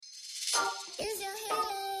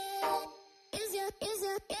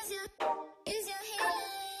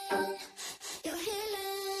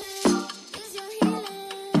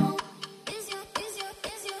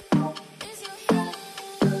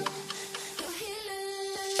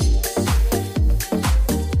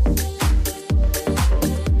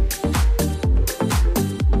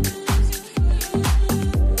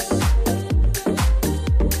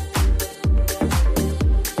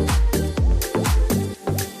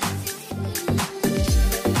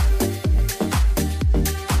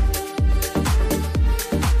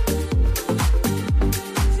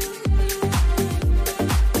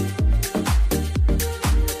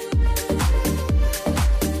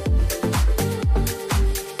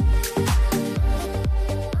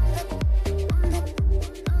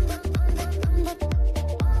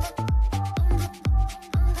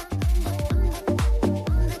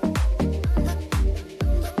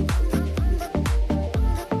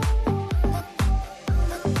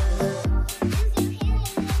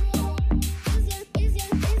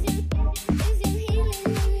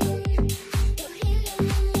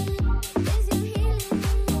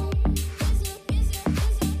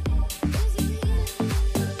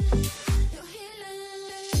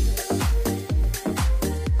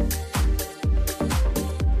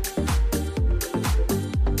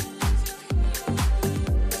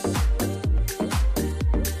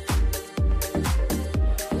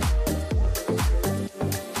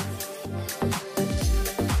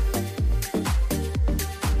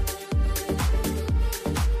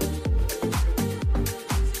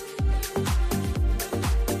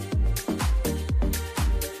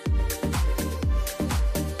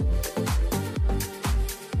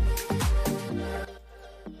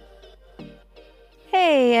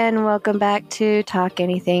Hey, and welcome back to Talk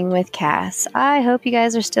Anything with Cass. I hope you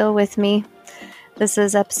guys are still with me. This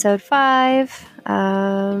is episode 5,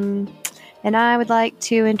 and I would like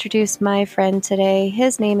to introduce my friend today.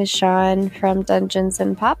 His name is Sean from Dungeons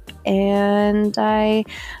and Pop, and I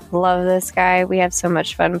love this guy. We have so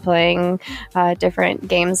much fun playing different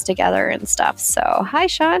games together and stuff. So, hi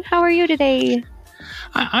Sean, how are you today?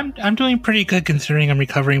 I'm doing pretty good considering I'm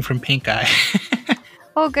recovering from pink eye.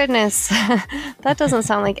 Oh goodness, that doesn't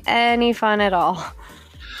sound like any fun at all.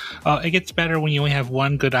 It gets better when you only have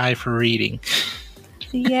one good eye for reading.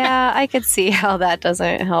 Yeah, I could see how that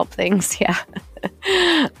doesn't help things, yeah.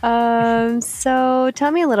 So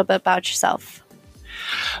tell me a little bit about yourself.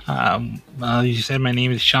 You said my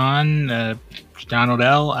name is Sean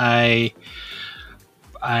Odell. I'm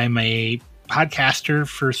a podcaster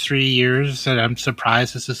for 3 years, and I'm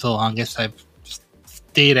surprised this is the longest I've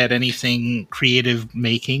stayed at anything creative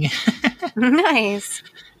making. Nice.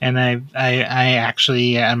 And I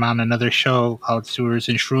actually am on another show called Sewers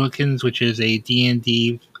and Shurikens, which is a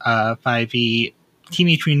D&D 5e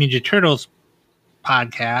Teenage Mutant Ninja Turtles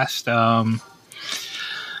podcast.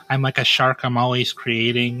 I'm like a shark. I'm always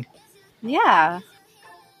creating. Yeah.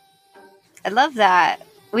 I love that.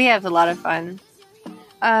 We have a lot of fun.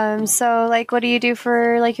 So like, what do you do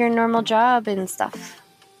for like your normal job and stuff?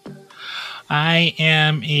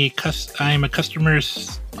 I'm a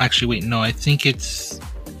customer's. Actually, wait, no. I think it's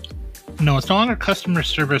no longer customer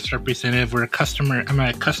service representative. I'm a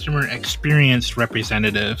customer experience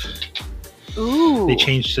representative. Ooh! They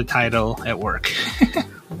changed the title at work.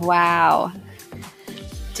 Wow.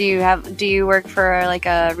 Do you work for like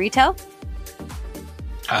a retail?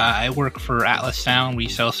 I work for Atlas Sound. We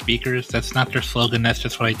sell speakers. That's not their slogan. That's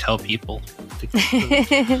just what I tell people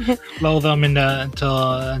to lull them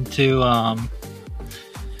into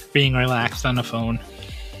being relaxed on the phone.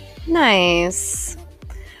 Nice.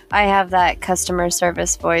 I have that customer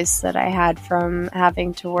service voice that I had from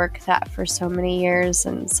having to work that for so many years,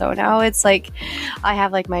 and so now it's like I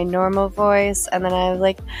have like my normal voice, and then I'm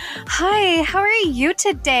like, hi, how are you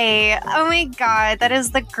today? Oh my god, that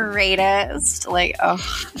is the greatest. Like, oh,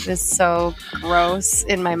 it is so gross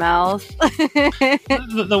in my mouth.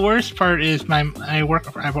 The worst part is I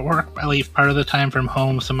work at least part of the time from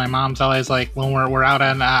home, so my mom's always like, when we're out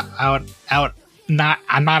I'm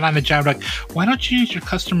not on the job, like, why don't you use your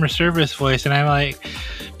customer service voice? And I'm like,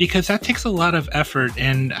 because that takes a lot of effort,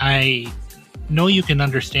 and I know you can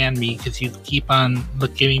understand me because you keep on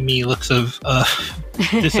giving me looks of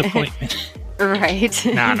disappointment. Right.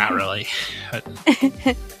 No, not really.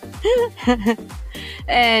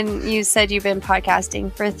 And you said you've been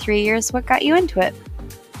podcasting for 3 years. What got you into it?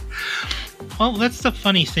 Well, that's the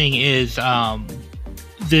funny thing is,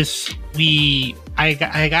 I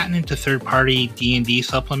gotten into third-party D&D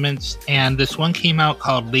supplements, and this one came out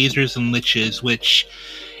called Lasers and Liches, which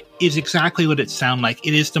is exactly what it sounds like.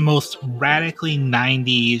 It is the most radically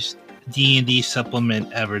 90s D&D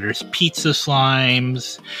supplement ever. There's pizza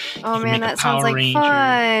slimes. Oh man, that sounds like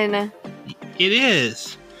fun. It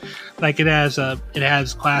is. Like it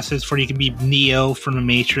has classes for you can be Neo from the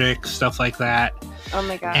Matrix, stuff like that. Oh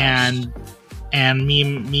my gosh. And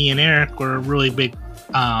me and Eric were a really big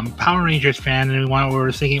Power Rangers fan, and we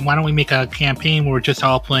were thinking, why don't we make a campaign where we're just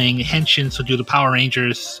all playing Henshin, so do the Power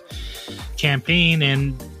Rangers campaign.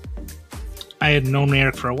 And I had known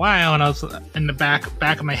Eric for a while, and I was in the back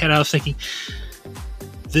of my head, I was thinking,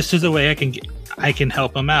 this is a way I can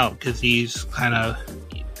help him out, because he's kind of.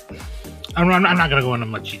 I'm not going to go into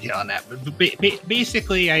much detail on that, but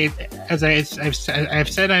basically, I've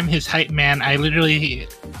said, I'm his hype man. I literally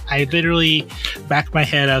back my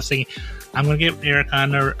head, I was thinking, I'm going to get Eric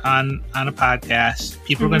on a podcast.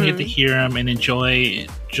 People are going to get to hear him and enjoy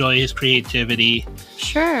his creativity.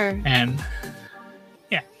 Sure. And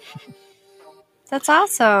yeah, that's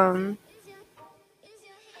awesome.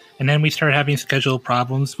 And then we started having schedule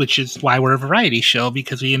problems, which is why we're a variety show,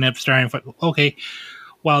 because we ended up starting. Okay.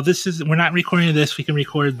 Well, we're not recording this, we can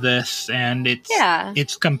record this, and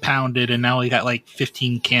it's compounded, and now we got like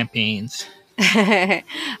 15 campaigns. I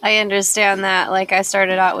understand that. Like, I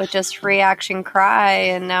started out with just Free Action Cry,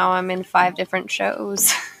 and now I'm in 5 different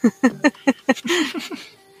shows.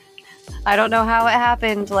 I don't know how it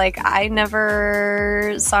happened. Like, I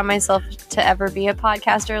never saw myself to ever be a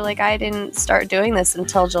podcaster. Like, I didn't start doing this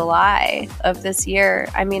until July of this year.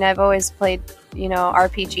 I mean, I've always played,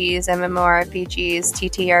 RPGs, MMORPGs,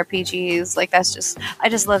 TTRPGs. Like, I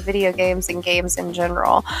just love video games and games in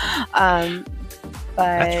general. But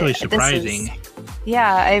that's really surprising.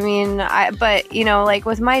 I mean, like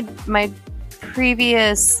with my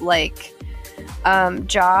previous, like,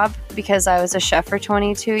 job, because I was a chef for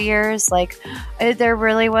 22 years, like there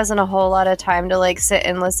really wasn't a whole lot of time to like sit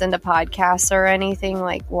and listen to podcasts or anything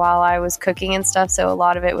like while I was cooking and stuff. So a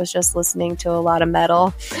lot of it was just listening to a lot of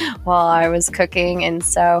metal while I was cooking. And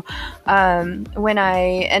so when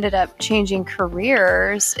I ended up changing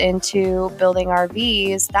careers into building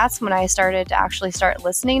RVs, that's when I started to actually start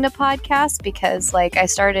listening to podcasts, because like I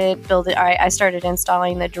started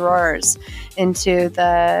installing the drawers into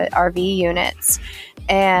the RV units.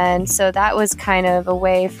 And so that was kind of a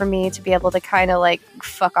way for me to be able to kind of like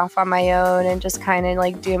fuck off on my own and just kind of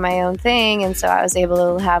like do my own thing. And so I was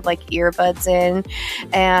able to have like earbuds in,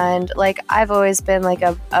 and like I've always been like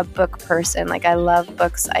a book person. Like I love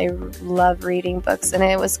books. I love reading books. And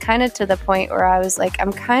it was kind of to the point where I was like,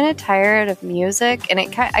 I'm kind of tired of music. And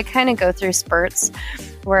I kind of go through spurts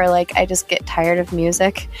where like I just get tired of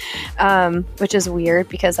music, which is weird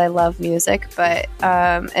because I love music. But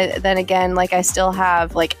then again, like I still have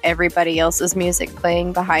like everybody else's music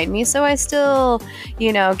playing behind me, so I still,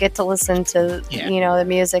 get to listen to the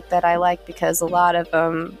music that I like, because a lot of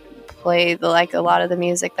them play a lot of the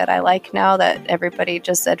music that I like now that everybody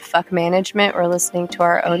just said fuck management. We're listening to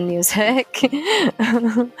our own music.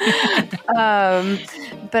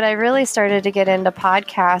 But I really started to get into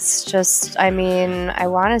podcasts I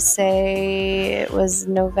want to say it was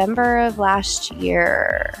November of last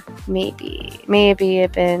year. Maybe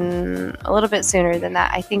it been a little bit sooner than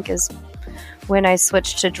that, I think, is when I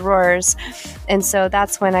switched to drawers. And so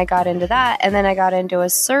that's when I got into that. And then I got into a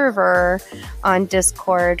server on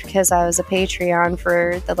Discord because I was a Patreon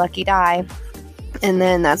for the Lucky Die. And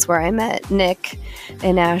then that's where I met Nick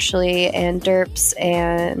and Ashley and Derps,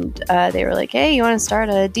 and they were like, hey, you want to start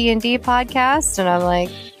a D&D podcast? And I'm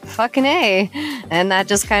like, fucking A. And that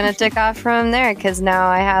just kind of took off from there, because now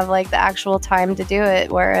I have like the actual time to do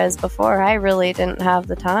it, whereas before I really didn't have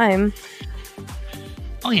the time.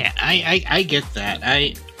 Oh yeah, I get that.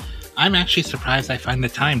 I'm actually surprised I find the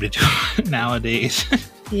time to do it nowadays.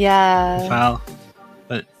 Yeah. Well,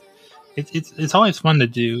 but it's always fun to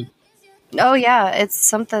do. Oh yeah, it's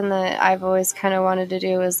something that I've always kind of wanted to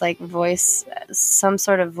do, is like some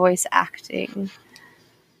sort of voice acting.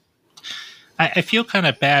 I feel kind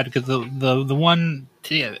of bad because the one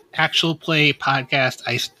actual play podcast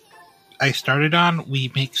I started on,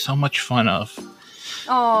 we make so much fun of.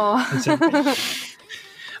 Oh.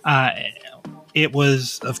 It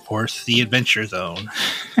was, of course, the Adventure Zone.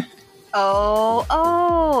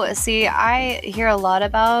 Oh, see, I hear a lot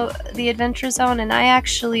about the Adventure Zone, and I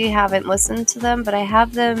actually haven't listened to them, but I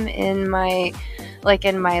have them in my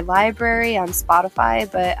library on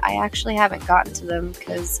Spotify, but I actually haven't gotten to them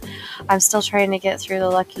because I'm still trying to get through the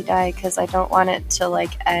Lucky Die, because I don't want it to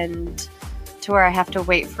like end to where I have to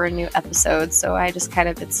wait for a new episode, so I just kind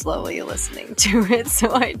of been slowly listening to it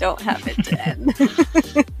so I don't have it to end.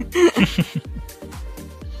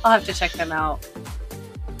 I'll have to check them out.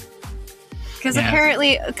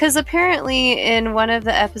 Because apparently in one of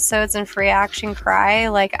the episodes in Free Action Cry,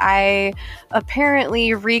 like I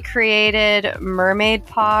apparently recreated mermaid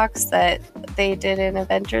pox that they did in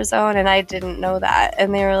Adventure Zone, and I didn't know that.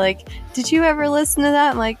 And they were like, "Did you ever listen to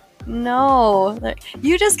that?" I'm like, "No." Like,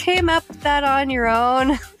 you just came up with that on your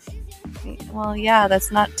own. Well, yeah,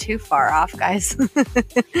 that's not too far off, guys.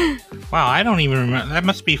 Wow, I don't even remember. That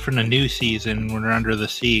must be from the new season when they're under the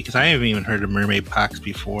sea, because I haven't even heard of mermaid pox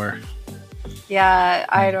before. Yeah,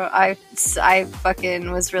 I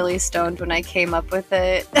fucking was really stoned when I came up with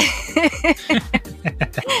it.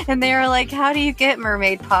 And they were like, "How do you get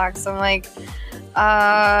mermaid pox?" I'm like,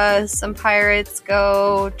 some pirates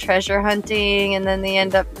go treasure hunting and then they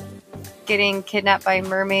end up getting kidnapped by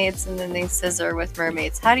mermaids and then they scissor with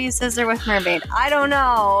mermaids. How do you scissor with mermaid? I don't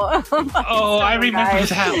know. Oh, I remember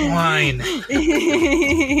that line.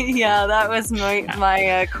 Yeah, that was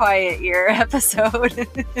my quiet year episode.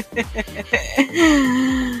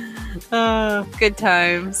 Good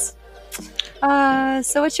times.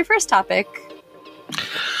 So what's your first topic?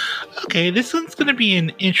 Okay, this one's going to be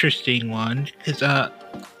an interesting one because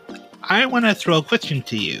I want to throw a question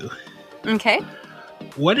to you. Okay.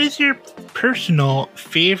 What is your personal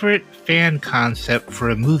favorite fan concept for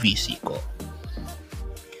a movie sequel?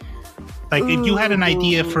 Like, if you had an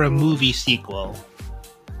idea for a movie sequel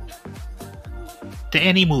to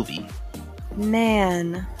any movie.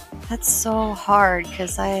 Man, that's so hard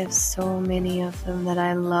because I have so many of them that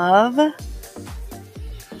I love.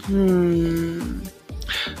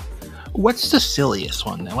 What's the silliest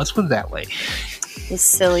one then? Let's put it that way. The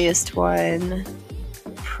silliest one.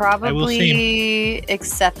 Probably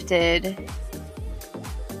Accepted.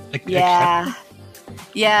 Yeah.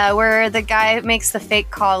 Yeah, where the guy makes the fake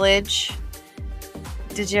college.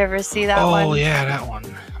 Did you ever see that one? Oh, yeah, that one.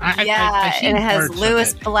 And it has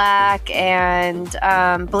Lewis Black and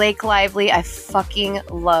Blake Lively. I fucking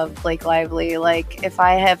love Blake Lively. Like, if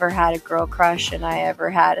I ever had a girl crush and I ever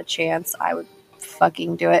had a chance, I would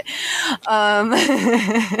fucking do it. I'm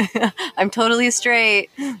totally straight,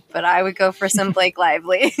 but I would go for some Blake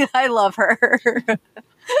Lively. I love her.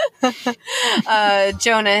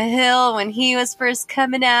 Jonah Hill, when he was first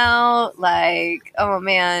coming out, like, oh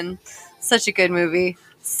man, such a good movie.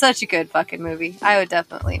 Such a good fucking movie. I would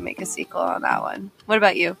definitely make a sequel on that one. What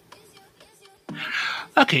about you?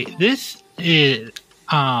 Okay, this is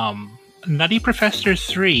Nutty Professor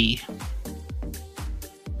 3.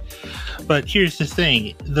 But here's the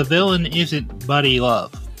thing. The villain isn't Buddy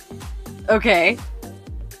Love. Okay.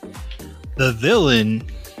 The villain,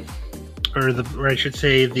 or I should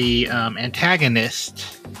say the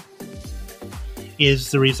antagonist,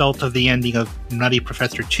 is the result of the ending of Nutty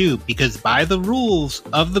Professor 2, because by the rules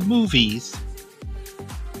of the movies,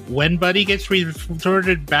 when Buddy gets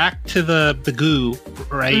retorted back to the goo,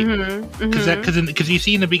 right? Because you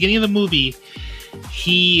see in the beginning of the movie,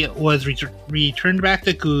 he was returned back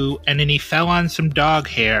to goo, and then he fell on some dog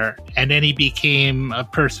hair, and then he became a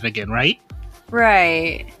person again, right?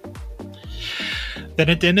 Right. Then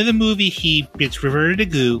at the end of the movie, he gets reverted to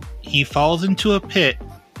goo. He falls into a pit.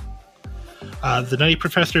 The Nutty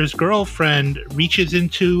Professor's girlfriend reaches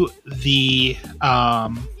into the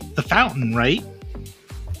fountain, right?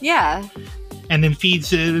 Yeah. And then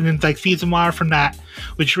feeds him water from that,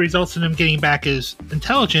 which results in him getting back his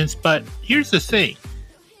intelligence. But here's the thing: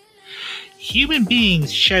 human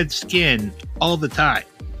beings shed skin all the time.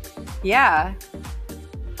 Yeah.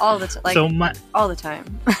 All the time. All the time.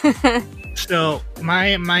 So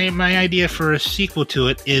my idea for a sequel to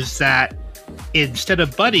it is that instead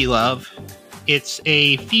of Buddy Love, it's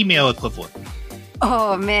a female equivalent.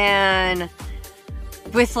 Oh man,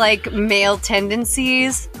 with like male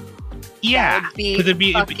tendencies. Yeah, that would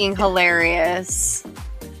be fucking hilarious.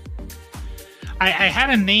 I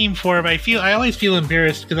had a name for it, but I always feel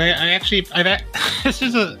embarrassed because this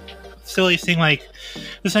is a silly thing. Like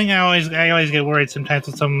this thing, I always get worried sometimes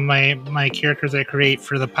with some of my characters I create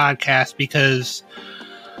for the podcast because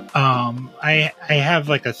I have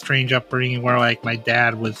like a strange upbringing where like my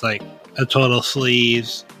dad was like a total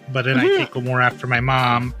sleaze, but then I take more after my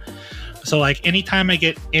mom. So like anytime I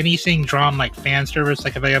get anything drawn like fan service,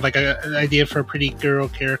 like if I have like an idea for a pretty girl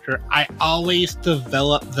character, I always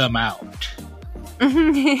develop them out.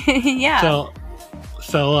 Yeah.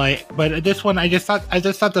 So but this one I just thought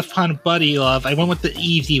the fun buddy love. I went with the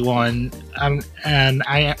easy one, and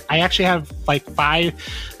I actually have like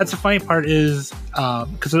 5. That's the funny part is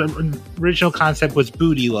because the original concept was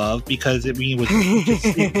booty love because it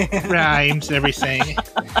rhymes and everything.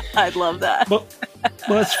 I love that. But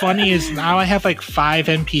what's funny is now I have like 5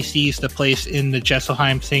 NPCs to place in the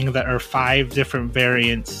Jesselheim thing that are 5 different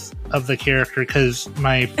variants of the character because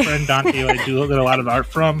my friend Dante, who I do a lot of art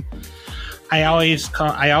from. I always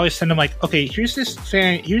send them like, okay, here's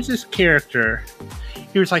this character.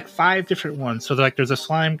 Here's like 5 different ones. So like, there's a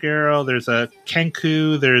slime girl, there's a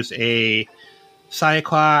Kenku, there's a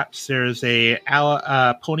Cyclops, there's a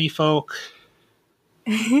pony folk,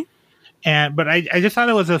 but I just thought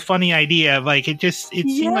it was a funny idea. Like it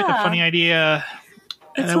seemed like a funny idea.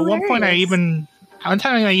 And at one point, one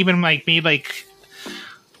time I even like made like.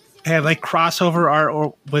 I had like crossover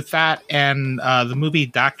art with that and the movie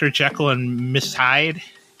Dr. Jekyll and Miss Hyde.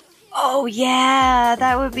 Oh yeah,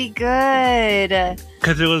 that would be good.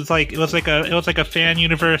 Because it was like a fan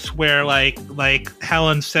universe where like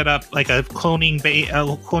Helen set up like a cloning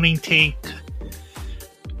tank,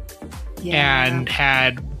 and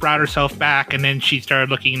had brought herself back, and then she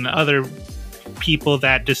started looking at other people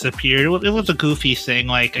that disappeared. It was a goofy thing.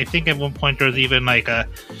 Like I think at one point there was even like a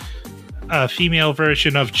female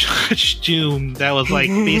version of Judge Doom that was like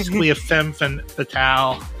basically a femme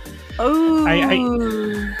fatale. Oh,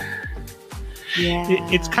 yeah.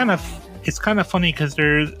 It's kind of funny because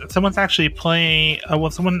someone's actually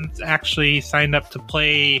signed up to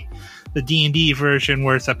play the D&D version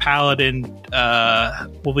where it's a paladin.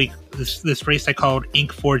 This race I called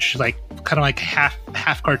Ink Forge, like kind of like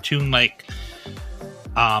half cartoon, like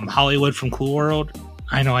Hollywood from Cool World.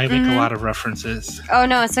 I know I make a lot of references. Oh,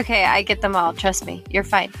 no, it's okay. I get them all. Trust me. You're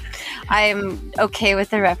fine. I'm okay with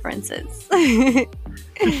the references.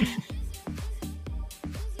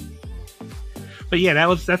 But yeah,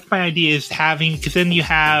 that's my idea is because then you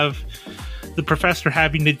have the professor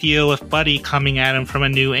having to deal with Buddy coming at him from a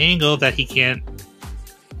new angle that he can't.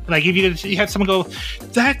 Like if you had someone go,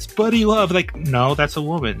 that's Buddy Love. Like, no, that's a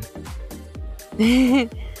woman.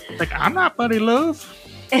 Like, I'm not Buddy Love.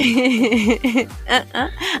 I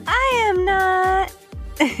am not.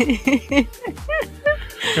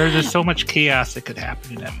 There's just so much chaos that could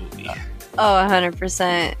happen in that movie. Oh,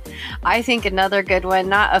 100%. I think another good one,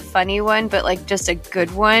 not a funny one, but like just a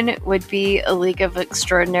good one, would be A League of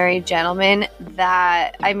Extraordinary Gentlemen.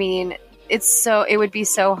 That, I mean, it would be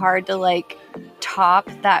so hard to like top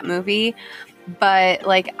that movie. But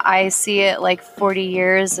like I see it like 40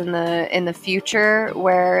 years in the future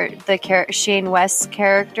where the Shane West's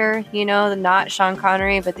character, not Sean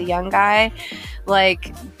Connery but the young guy,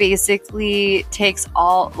 like basically takes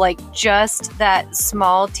all like just that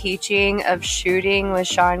small teaching of shooting with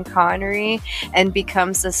Sean Connery and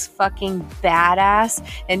becomes this fucking badass,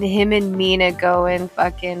 and him and Mina go and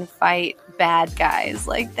fucking fight bad guys.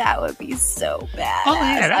 Like that would be so badass. Oh,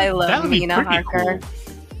 yeah, I love Mina Harker. Cool.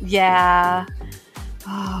 Yeah.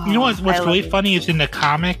 Oh, you know what's really funny is in the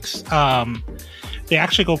comics, they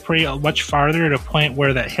actually go pretty much farther to the point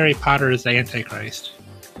where that Harry Potter is the Antichrist.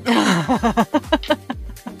 I'm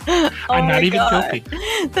not even joking.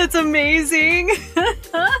 That's amazing.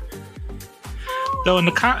 Though in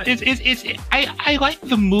the I like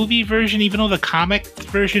the movie version, even though the comic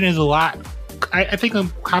version is a lot. I think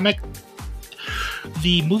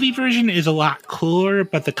the movie version is a lot cooler,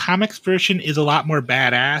 but the comics version is a lot more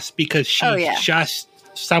badass because she's just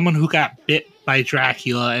someone who got bit by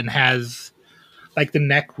Dracula and has like the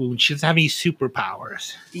neck wound. She doesn't have any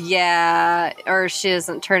superpowers. Yeah, or she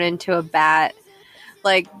doesn't turn into a bat.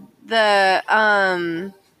 Like the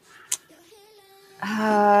I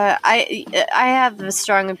have a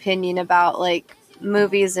strong opinion about like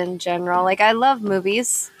movies in general. Like I love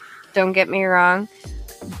movies, don't get me wrong,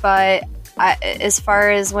 but as far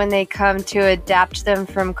as when they come to adapt them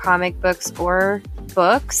from comic books or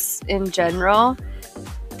books in general,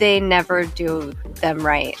 they never do them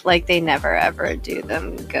right. Like they never ever do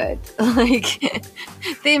them good. Like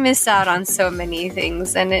they miss out on so many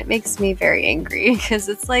things, and it makes me very angry because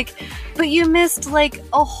it's like, but you missed like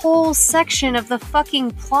a whole section of the fucking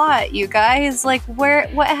plot, you guys. Like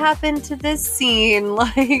what happened to this scene?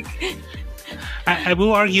 Like I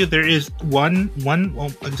will argue there is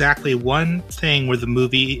exactly one thing where the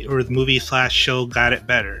movie/show got it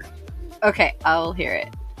better. Okay, I'll hear it.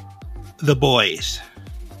 The Boys.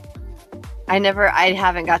 I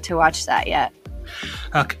haven't got to watch that yet.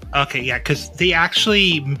 Okay, yeah, because they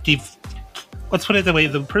actually, let's put it the way,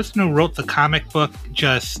 the person who wrote the comic book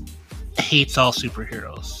just hates all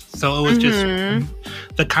superheroes. So it was just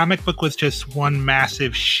the comic book was just one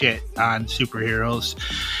massive shit on superheroes.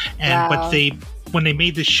 And but when they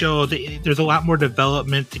made the show, there's a lot more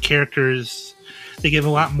development to characters. They give a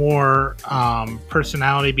lot more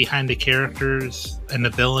personality behind the characters and the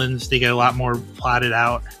villains. They get a lot more plotted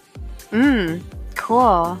out.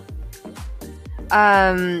 Cool.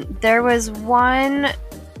 There was one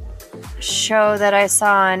show that I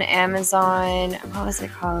saw on Amazon. What was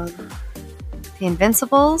it called? The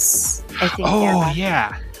Invincibles? I think. Oh,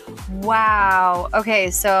 yeah. Wow. Okay,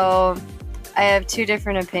 so I have two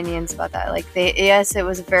different opinions about that. Like, yes, it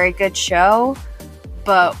was a very good show,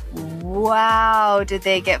 but wow, did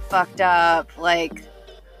they get fucked up? Like,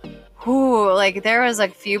 there was a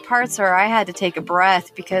few parts where I had to take a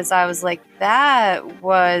breath because I was like, that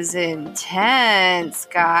was intense,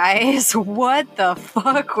 guys. What the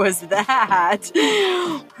fuck was that?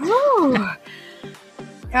 Whew.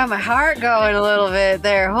 Got my heart going a little bit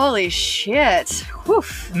there. Holy shit. Whew.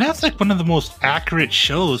 And that's like one of the most accurate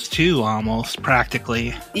shows too, almost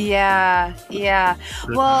practically. Yeah.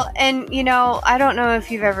 Well, and I don't know if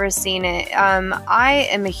you've ever seen it. I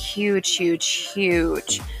am a huge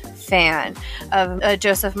fan of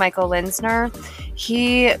Joseph Michael Linsner.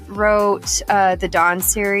 He wrote the Dawn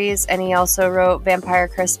series, and he also wrote Vampire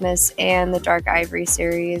Christmas and the Dark Ivory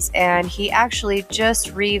series. And he actually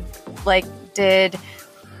just did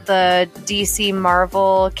the DC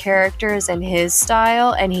Marvel characters in his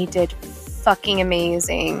style, and he did fucking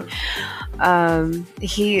amazing.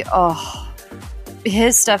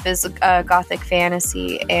 His stuff is gothic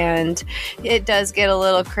fantasy, and it does get a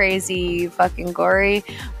little crazy fucking gory,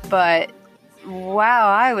 but wow,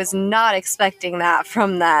 I was not expecting that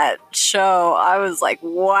from that show. I was like,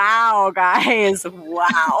 wow, guys,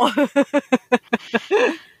 wow.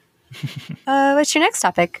 What's your next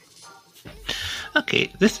topic?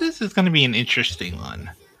 Okay, this is going to be an interesting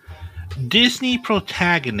one. Disney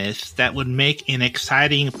protagonists that would make an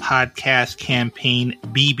exciting podcast campaign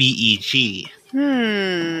BBEG.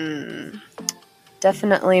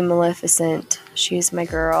 Definitely Maleficent. She's my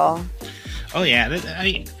girl. Oh yeah,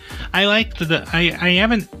 I like I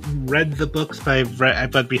haven't read the books,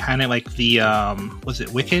 but behind it, like the was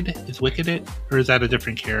it Wicked? Is Wicked it, or is that a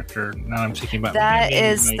different character? Now I'm thinking about that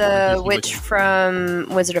is the witch from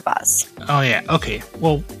Wizard of Oz. Oh yeah, okay.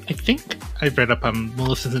 Well, I think I've read up on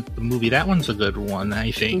Maleficent the movie. That one's a good one,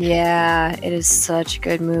 I think. Yeah, it is such a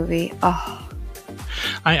good movie. Oh,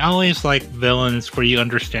 I always like villains where you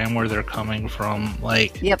understand where they're coming from.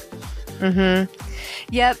 Like, yep.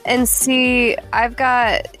 Yep, and see, I've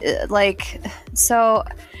got, so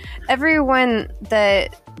everyone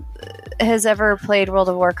that has ever played World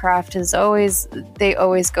of Warcraft they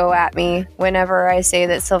always go at me whenever I say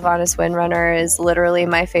that Sylvanas Windrunner is literally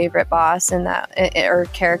my favorite boss in that, or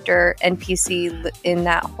character NPC in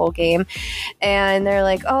that whole game. And they're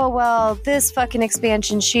like, oh, well, this fucking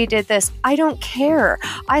expansion, she did this. I don't care.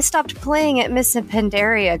 I stopped playing at Miss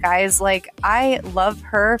Pandaria, guys. Like, I love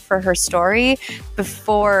her for her story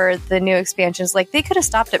before the new expansions. Like, they could have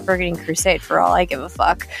stopped at Burgundy Crusade for all I give a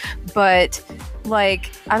fuck. But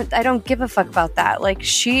I don't give a fuck about that. Like,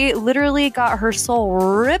 she literally got her soul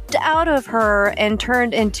ripped out of her and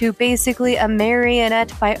turned into basically a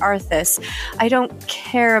marionette by Arthas. I don't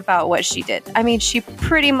care about what she did. I mean, she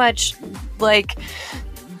pretty much,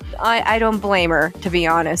 I don't blame her, to be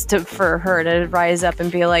honest, for her to rise up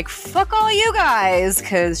and be like, fuck all you guys,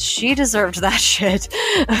 because she deserved that shit.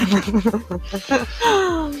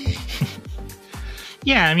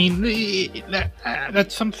 Yeah, I mean,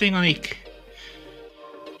 that's something like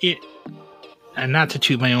it. And not to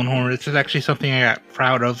toot my own horn, this is actually something I got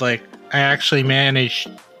proud of. Like, I actually managed,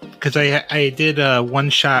 because I did a one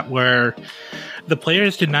shot where the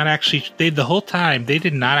players did not actually, the whole time they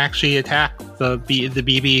did not actually attack the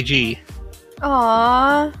BBG.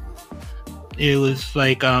 Aww. It was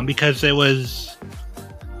because it was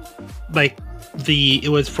it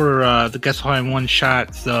was for the Guess Who I'm one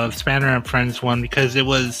shot, the Spanner and Friends one, because it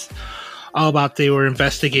was all about they were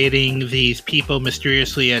investigating these people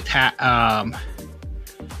mysteriously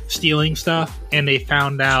stealing stuff, and they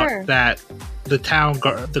found out that the town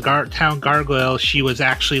gargoyle, she was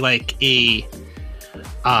actually like a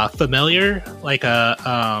familiar, like a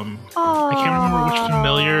I can't remember which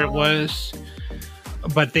familiar it was,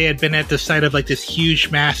 but they had been at the site of like this huge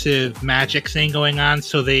massive magic thing going on,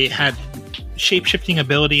 so they had shape-shifting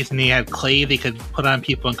abilities, and they had clay they could put on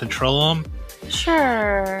people and control them.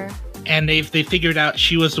 Sure. And they figured out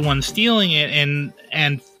she was the one stealing it,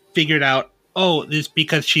 and figured out, oh, this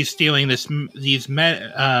because she's stealing these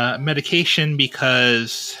medication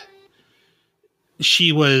because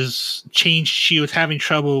she was changed. She was having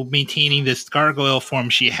trouble maintaining this gargoyle form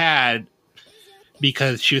she had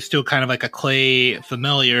because she was still kind of like a clay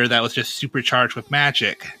familiar that was just supercharged with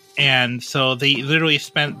magic. And so they literally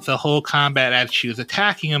spent the whole combat as she was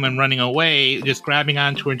attacking him and running away, just grabbing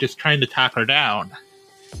onto her and just trying to talk her down.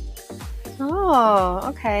 Oh,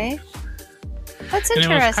 okay. That's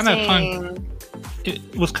interesting.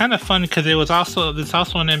 It was kind of fun because there's also an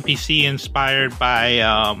NPC inspired by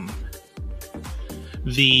I'm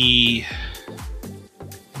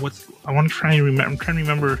trying to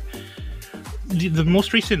remember the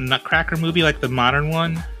most recent Nutcracker movie, like the modern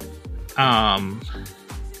one. I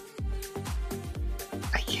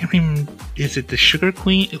can't remember. Is it the Sugar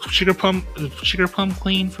Plum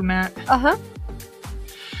Queen from that?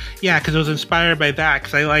 Yeah, because it was inspired by that.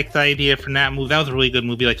 Because I liked the idea from that movie. That was a really good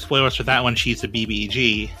movie. Like, spoilers for that one. She's a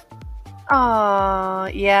BBG. Oh,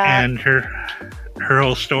 yeah. And her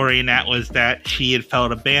whole story in that was that she had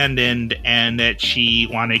felt abandoned and that she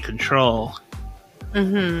wanted control.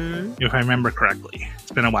 Mm-hmm. If I remember correctly.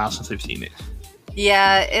 It's been a while since I've seen it.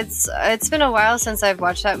 Yeah, it's been a while since I've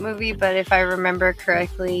watched that movie, but if I remember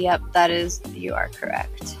correctly, yep, you are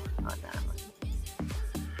correct on that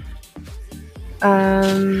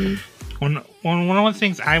one. One of the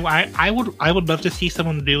things I would love to see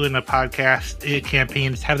someone do in a podcast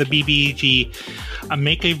campaign is have the BBG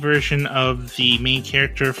make a version of the main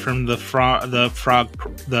character from the frog.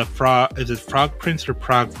 Is it Frog Prince or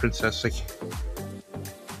Frog Princess?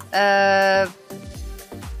 I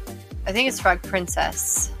think it's Frog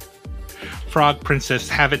Princess. Frog Princess.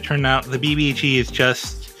 Have it turn out the BBG is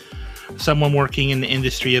just someone working in the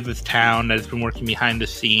industry of this town that has been working behind the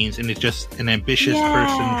scenes and is just an ambitious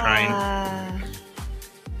person trying.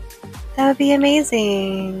 That would be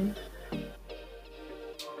amazing.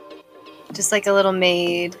 Just like a little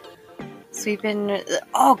maid sweeping.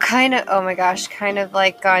 Oh my gosh, kind of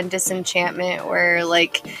like on Disenchantment, where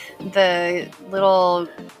like the little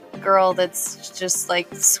girl that's just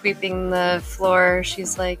like sweeping the floor,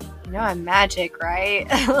 she's like, I'm magic, right?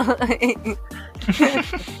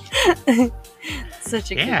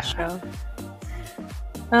 Such a good show.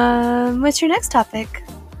 What's your next topic?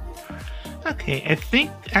 Okay, I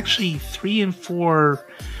think actually 3 and 4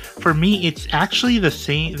 for me it's actually the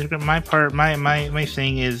same. My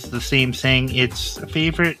thing is the same thing. It's a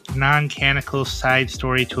favorite non-canonical side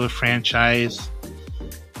story to a franchise.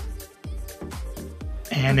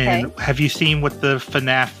 And then, have you seen what the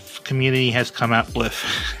FNAF community has come up with?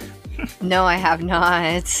 No, I have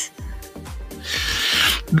not.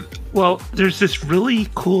 Well, there's this really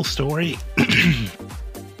cool story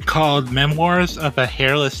called Memoirs of a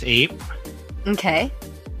Hairless Ape. Okay.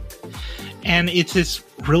 And it's this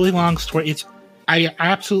really long story. I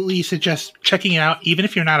absolutely suggest checking it out, even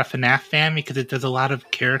if you're not a FNAF fan, because it does a lot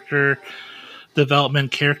of character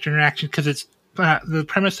development, character interaction. Because it's the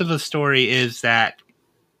premise of the story is that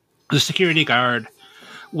the security guard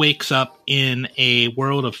wakes up in a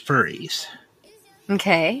world of furries.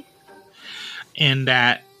 Okay. And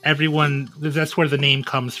that that's where the name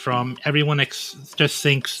comes from. Everyone just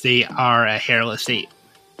thinks they are a hairless ape.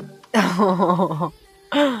 Oh.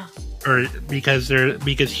 Or because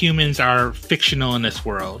humans are fictional in this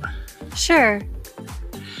world. Sure.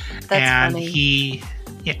 That's funny. He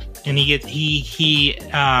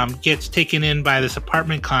gets taken in by this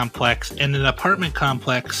apartment complex, and in the apartment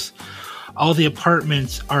complex, all the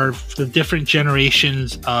apartments are the different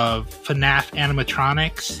generations of FNAF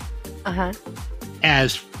animatronics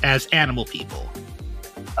as animal people.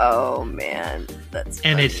 Oh man, that's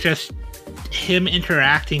funny. And it's just him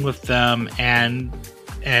interacting with them and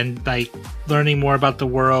like learning more about the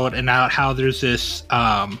world and how there's this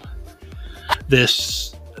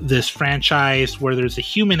this franchise where there's a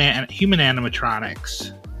human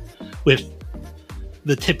animatronics with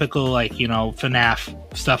the typical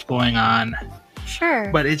FNAF stuff going on. Sure.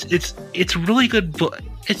 But it's really good.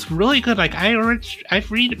 It's really good. Like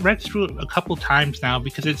I've read through it a couple times now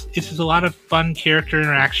because it's just a lot of fun character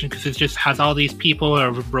interaction because it just has all these people that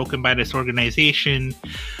are broken by this organization,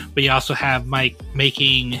 but you also have Mike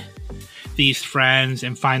making these friends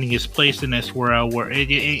and finding his place in this world. Where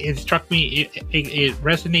it struck me, it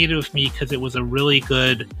resonated with me because it was a really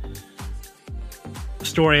good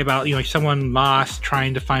story about someone lost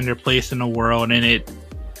trying to find their place in the world, and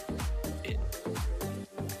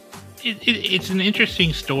it's an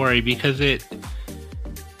interesting story because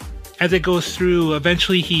as it goes through,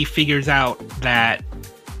 eventually he figures out that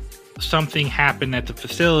something happened at the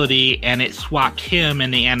facility and it swapped him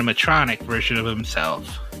and the animatronic version of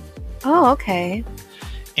himself. Oh, okay.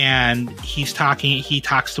 And he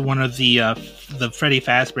talks to one of the Freddy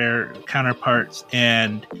Fazbear counterparts,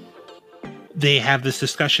 and they have this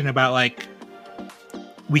discussion about like,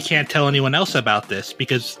 we can't tell anyone else about this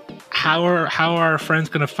because how are our friends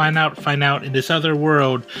going to find out in this other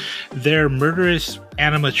world they're murderous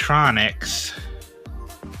animatronics.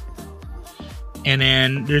 And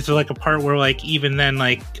then there's like a part where like even then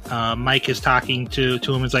like Mike is talking to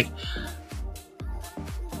him. It's like,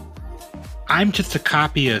 I'm just a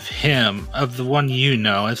copy of him, of the one you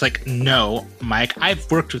know. It's like, no, Mike,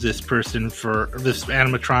 I've worked with this person, for this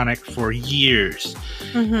animatronic for years.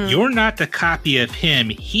 Mm-hmm. You're not the copy of him.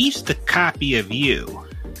 He's the copy of you.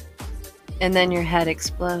 And then your head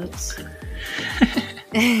explodes.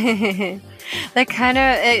 That kind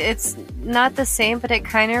of, it's not the same, but it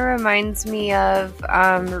kind of reminds me of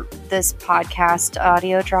this podcast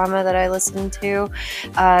audio drama that I listened to.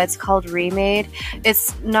 It's called Remade.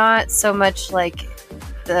 It's not so much like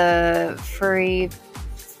the furry,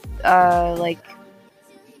 like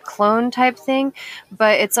clone type thing,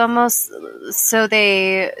 but it's almost so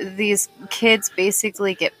these kids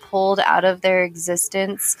basically get pulled out of their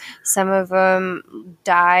existence. Some of them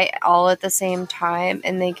die all at the same time,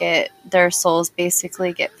 and their souls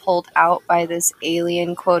basically get pulled out by this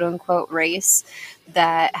alien quote unquote race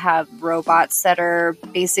that have robots that are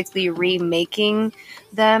basically remaking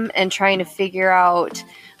them and trying to figure out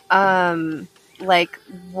like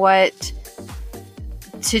what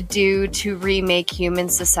to do to remake human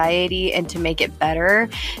society and to make it better.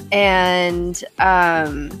 And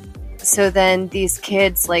so then these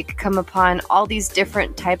kids like come upon all these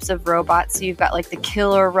different types of robots. So you've got like the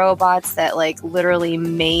killer robots that like literally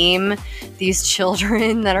maim these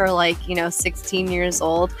children that are like, 16 years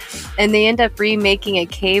old, and they end up remaking a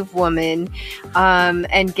cave woman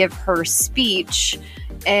and give her speech.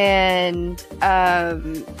 And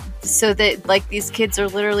so that like these kids are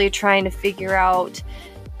literally trying to figure out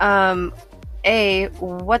A,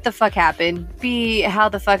 what the fuck happened, B, how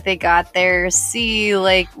the fuck they got there, C,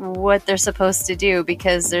 like what they're supposed to do,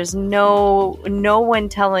 because there's no one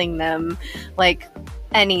telling them like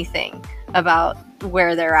anything about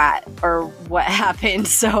where they're at or what happened.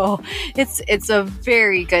 So it's a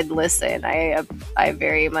very good listen. I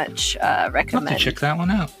very much recommend. I'll have to check that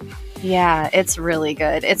one out. Yeah, it's really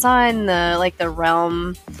good. It's on the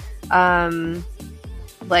Realm,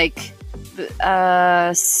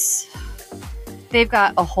 they've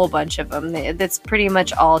got a whole bunch of them. It's pretty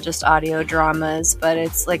much all just audio dramas, but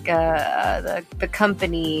it's like the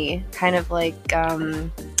company kind of like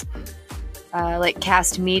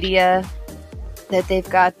Cast Media that they've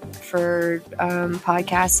got for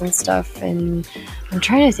podcasts and stuff. And I'm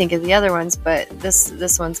trying to think of the other ones, but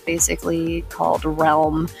this one's basically called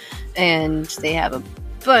Realm, and they have a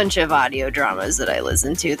bunch of audio dramas that I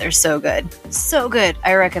listen to. They're so good. So good.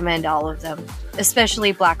 I recommend all of them.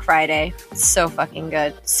 Especially Black Friday. It's so fucking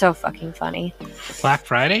good. So fucking funny. Black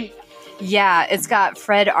Friday? Yeah, it's got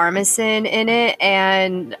Fred Armisen in it,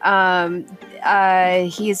 and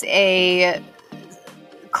he's a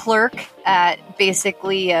clerk at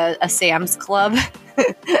basically a Sam's Club.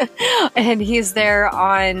 And he's there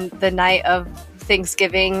on the night of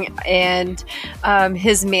Thanksgiving, and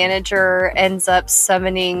his manager ends up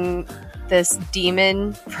summoning this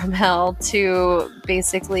demon from hell to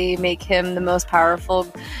basically make him the most powerful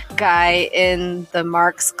guy in the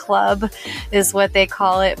Marks Club, is what they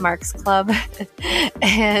call it, Marks Club.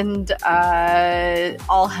 And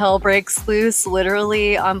all hell breaks loose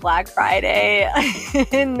literally on Black Friday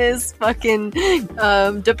in this fucking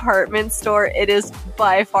department store. It is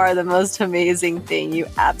by far the most amazing thing. You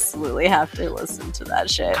absolutely have to listen to that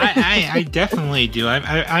shit. I definitely do.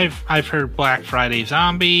 I've heard Black Friday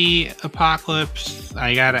zombie apocalypse.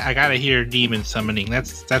 I gotta hear demon summoning.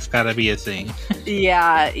 That's gotta be a thing.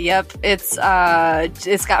 Yeah, yep. It's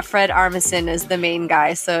got Fred Armisen as the main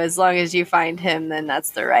guy, so as long as you find him, then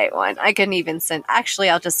that's the right one. I can even send. Actually,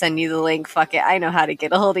 I'll just send you the link. Fuck it, I know how to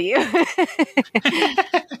get a hold of you.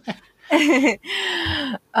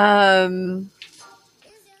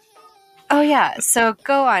 Oh yeah. So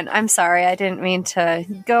go on. I'm sorry, I didn't mean to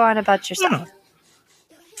go on about yourself. No.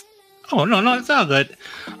 Oh no, it's all good.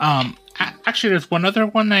 Actually, there's one other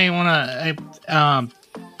one I gotta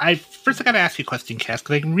ask you a question, Cass,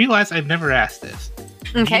 because I realize I've never asked this.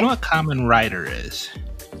 Okay. Do you know what Common Rider is?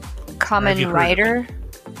 Common Rider?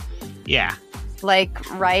 Yeah.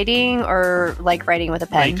 Like writing, or like writing with a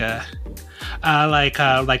pen?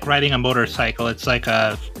 Like riding a motorcycle. It's like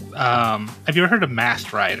a. Have you ever heard of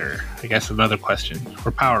Masked Rider? I guess another question.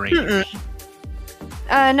 Or Power Rangers.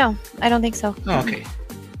 No, I don't think so. Oh, okay.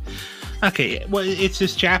 Okay, well, it's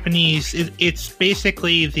this Japanese. It's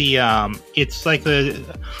basically the. It's like the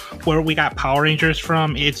where we got Power Rangers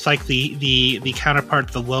from. It's like the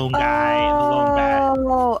counterpart, the lone guy, the lone bad.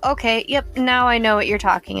 Oh, okay. Yep. Now I know what you're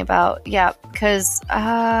talking about. Yep. Because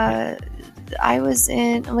I was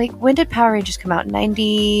in, like, when did Power Rangers come out?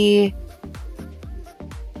 90...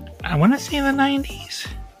 I want to say in the 90s.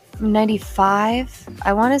 95?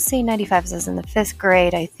 I want to say 95. So I was in the 5th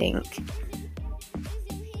grade, I think.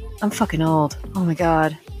 I'm fucking old. Oh my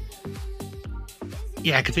god.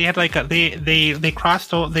 Yeah, because they had like they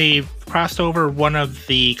crossed over one of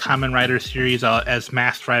the Kamen Rider series as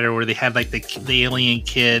Masked Rider, where they had like the alien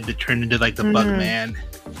kid that turned into like the Bugman.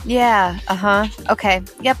 Yeah. Okay.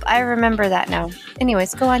 Yep. I remember that now.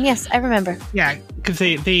 Anyways, go on. Yes, I remember. Yeah, because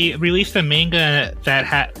they released a manga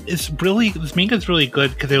that this manga is really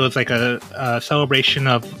good because it was like a celebration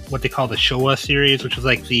of what they call the Showa series, which was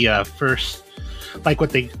like the first, like what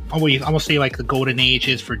they almost say like the golden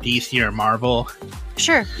ages for DC or Marvel.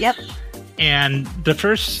 Sure. Yep. And the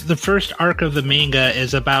first arc of the manga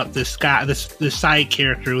is about this guy, this side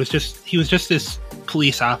character. He was just this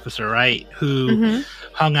police officer, right? Who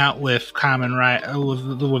hung out with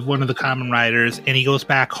with one of the Kamen Riders, and he goes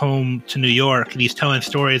back home to New York, and he's telling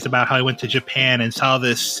stories about how he went to Japan and saw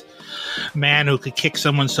this man who could kick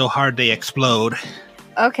someone so hard they explode.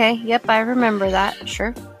 Okay. Yep. I remember that.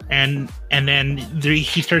 Sure. And then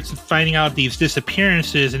he starts finding out these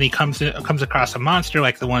disappearances, and he comes across a monster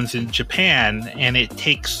like the ones in Japan, and it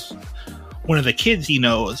takes one of the kids he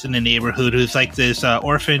knows in the neighborhood, who's like this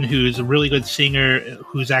orphan who's a really good singer,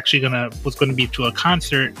 who's actually was going to be to a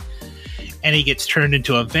concert, and he gets turned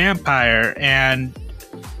into a vampire, and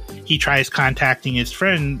he tries contacting his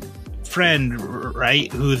friend,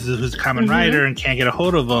 right, who's a Kamen Rider, and can't get a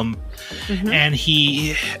hold of him, and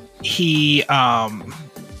he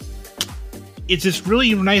it's this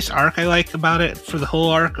really nice arc I like about it for the whole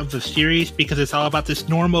arc of the series, because it's all about this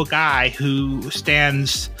normal guy who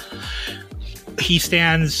stands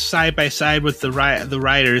side by side with the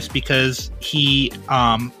writers, because he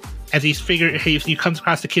comes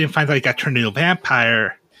across the kid and finds out he got turned into a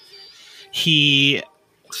vampire. He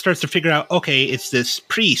starts to figure out, okay, it's this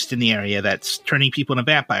priest in the area that's turning people into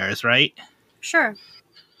vampires, right? Sure.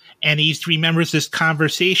 And he remembers this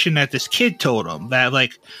conversation that this kid told him that,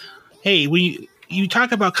 like, hey, you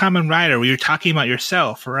talk about Kamen Rider, where you're talking about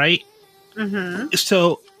yourself, right?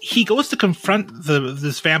 So he goes to confront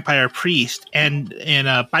this vampire priest, and in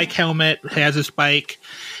a bike helmet, has this bike,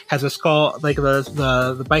 has a skull, like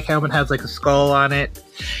the bike helmet has like a skull on it,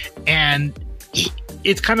 and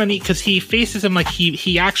it's kind of neat because he faces him like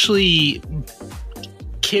he actually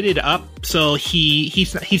kitted up, so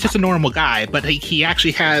he's just a normal guy, but he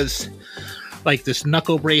actually has like this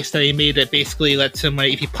knuckle brace that he made that basically lets him,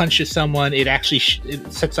 like, if he punches someone, it actually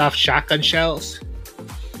it sets off shotgun shells.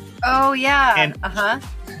 Oh yeah. And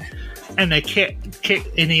and they kick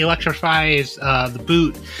and he electrifies the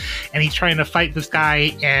boot, and he's trying to fight this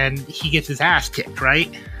guy, and he gets his ass kicked,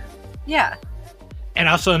 right? Yeah. And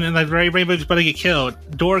also, and then like Rainbow's about to get killed,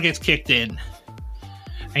 door gets kicked in,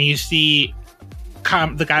 and you see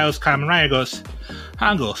the guy who's Kamen Rider goes,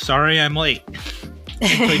 "Hango, sorry I'm late." And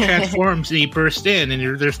so he transforms and he bursts in,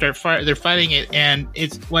 and they're fighting it. And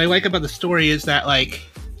it's what I like about the story is that, like,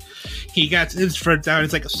 he got his foot down.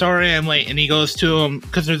 It's like, sorry, I'm late. And he goes to him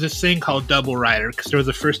because there's this thing called Double Rider, because there were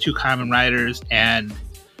the first two Kamen Riders, and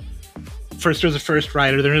first there was the first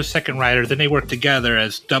rider, then there was the second rider, then they worked together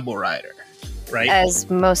as Double Rider, right? As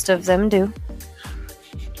most of them do.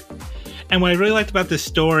 And what I really liked about this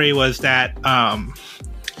story was that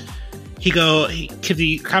because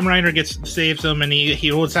the Kamen Rider saves him, and he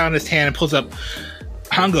holds out his hand and pulls up,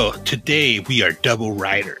 "Hango, today we are Double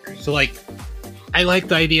Rider." So, like, I like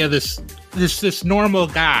the idea of this normal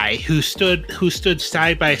guy who stood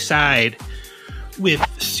side by side with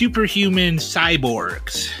superhuman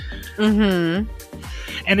cyborgs.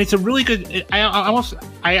 And it's a really good. I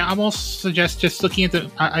almost suggest just looking at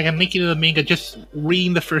I'm making the manga, just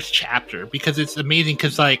reading the first chapter, because it's amazing.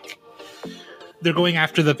 Because, like, they're going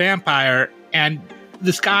after the vampire, and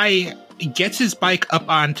this guy gets his bike up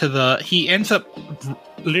onto he ends up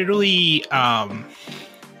literally,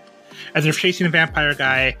 as they're chasing the vampire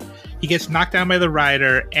guy, he gets knocked down by the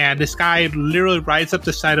rider, and this guy literally rides up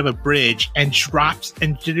the side of a bridge and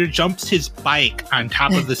jumps his bike on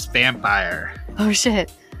top of this vampire. Oh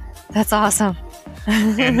shit. That's awesome.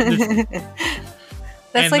 That's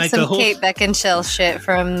like some Kate Beckinsale shit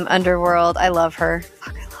from Underworld. I love her.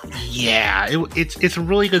 Fuck, I love her. Yeah, it's a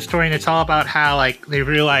really good story, and it's all about how, like, they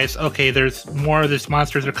realize, okay, there's more of these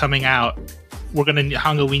monsters are coming out.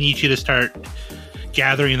 Hango, we need you to start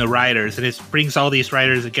gathering the riders, and it brings all these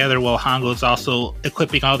riders together while Hongo's also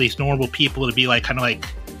equipping all these normal people to be like, kind of like,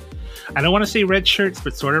 I don't want to say red shirts,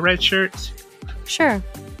 but sort of red shirts. Sure.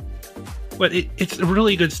 But it's a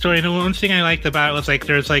really good story. And the one thing I liked about it was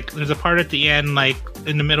there's a part at the end,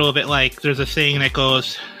 in the middle of it, there's a saying that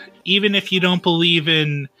goes, even if you don't believe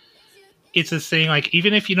in, it's a saying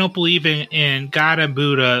even if you don't believe in God and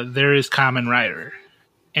Buddha, there is Kamen Rider.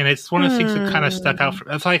 And it's one of the things that kind of stuck out.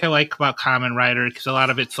 That's I like about Kamen Rider, because a lot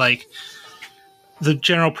of it's the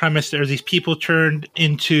general premise. There's these people should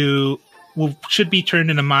be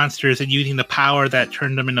turned into monsters, and using the power that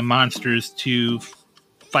turned them into monsters to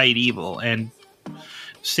fight evil and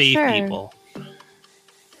save people.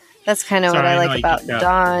 That's kind of what I like about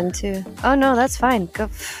Dawn too. Oh no, that's fine. Go.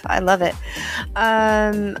 I love it.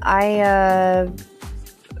 I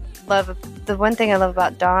love the one thing I love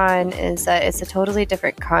about Dawn is that it's a totally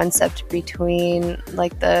different concept between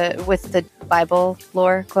with the Bible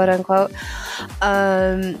lore, quote unquote,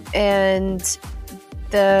 and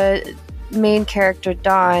the main character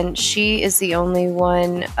Dawn. She is the only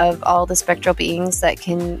one of all the spectral beings that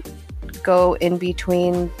can go in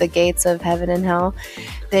between the gates of heaven and hell.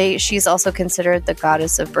 She's also considered the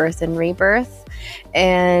goddess of birth and rebirth,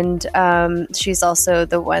 and she's also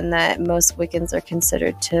the one that most Wiccans are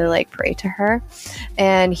considered to pray to her.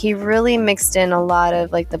 And he really mixed in a lot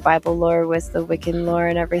of the Bible lore with the Wiccan lore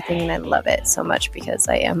and everything, and I love it so much because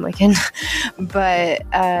I am Wiccan. But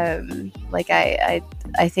I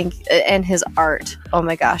think, and his art, oh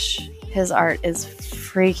my gosh, his art is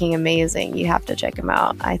freaking amazing. You have to check him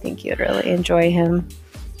out. I think you'd really enjoy him.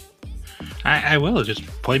 I will. Just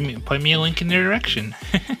point me a link in their direction.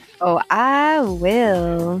 Oh, I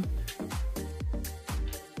will.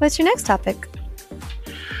 What's your next topic?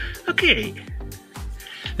 Okay.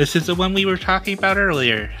 This is the one we were talking about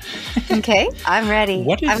earlier. Okay, I'm ready.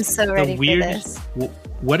 I'm so ready for this.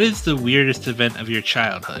 What is the weirdest event of your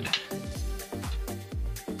childhood?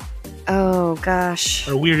 Oh, gosh.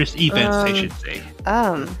 Or weirdest events, I should say.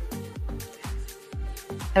 I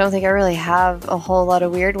don't think I really have a whole lot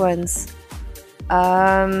of weird ones.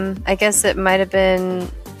 I guess it might have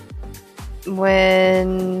been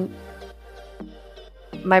when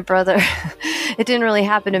my brother... It didn't really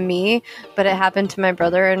happen to me, but it happened to my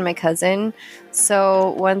brother and my cousin. So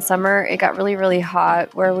one summer, it got really, really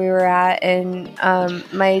hot where we were at, and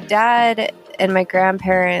my dad and my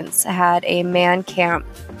grandparents had a man camp.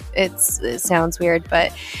 It sounds weird,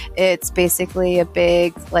 but it's basically a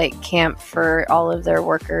big camp for all of their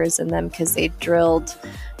workers and them, because they drilled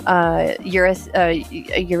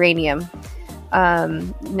uranium,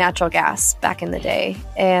 natural gas back in the day,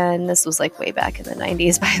 and this was way back in the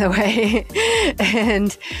 90s, by the way.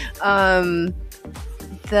 And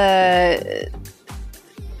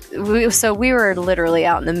we were literally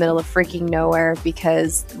out in the middle of freaking nowhere,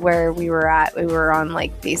 because where we were at, we were on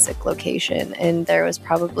basic location, and there was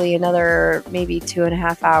probably another maybe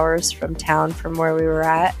 2.5 hours from town from where we were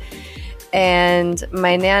at. And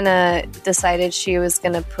my Nana decided she was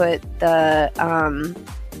going to put the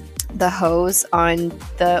hose on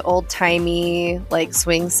the old-timey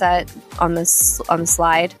swing set on the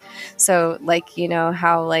slide. So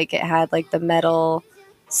how it had the metal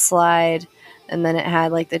slide, and then it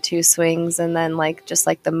had the two swings, and then just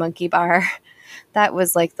the monkey bar. That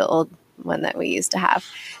was the old one that we used to have.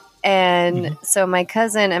 And so my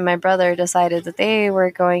cousin and my brother decided that they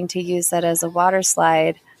were going to use that as a water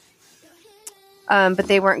slide. But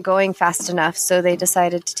they weren't going fast enough, so they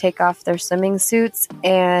decided to take off their swimming suits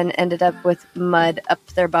and ended up with mud up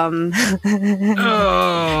their bum.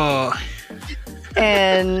 Oh.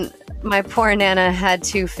 And my poor Nana had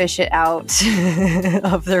to fish it out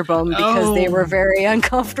of their bum because they were very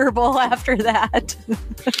uncomfortable after that.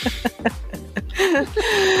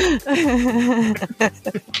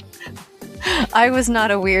 I was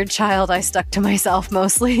not a weird child. I stuck to myself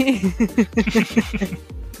mostly.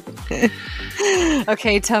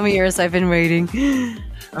 Okay, tell me yours. I've been waiting.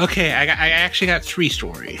 Okay, I actually got 3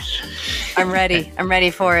 stories. I'm ready. I'm ready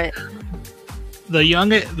for it. The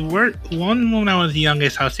youngest, one when I was the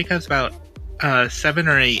youngest, I think I was about 7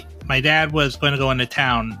 or 8. My dad was going to go into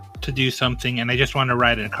town to do something, and I just wanted to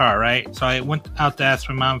ride in a car, right? So I went out to ask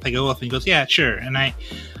my mom if I could go with him. He goes, yeah, sure. And I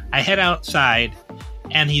head outside,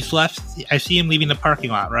 and he's left. I see him leaving the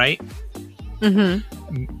parking lot, right? Mm-hmm.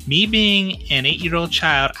 Me being an 8-year-old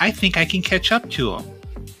child, I think I can catch up to him.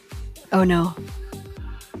 Oh, no.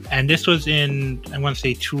 And this was in, I want to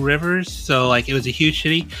say, 2 Rivers. So, it was a huge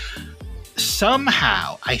city.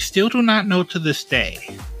 Somehow, I still do not know to this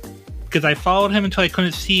day, because I followed him until I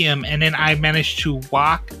couldn't see him, and then I managed to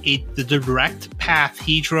walk the direct path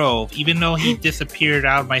he drove, even though he disappeared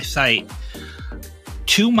out of my sight,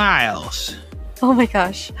 2 miles. Oh my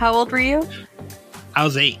gosh. How old were you? I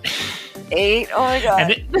was 8. 8? Oh my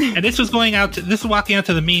god. And this was walking out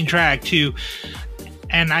to the main drag too.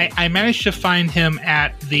 And I managed to find him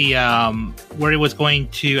at the where he was going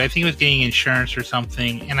to. I think he was getting insurance or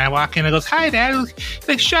something. And I walk in and goes, "Hi, Dad." He's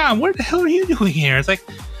like, "Sean, what the hell are you doing here?" It's like,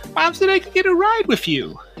 "Mom said I could get a ride with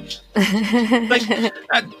you." Like,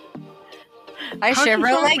 I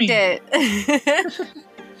Chevrolet it.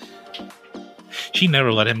 She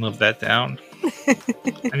never let him live that down.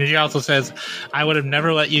 And she also says, "I would have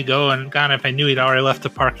never let you go and gone if I knew he'd already left the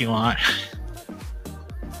parking lot."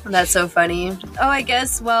 That's so funny. Oh, I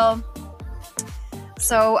guess, well,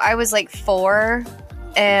 so I was like 4,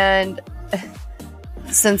 and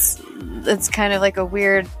since it's kind of like a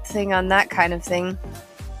weird thing on that kind of thing,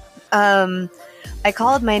 I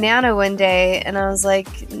called my Nana one day, and I was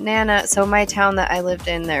like, "Nana," so my town that I lived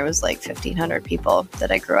in, there was like 1,500 people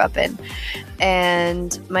that I grew up in,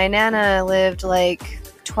 and my Nana lived like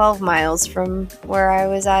 12 miles from where I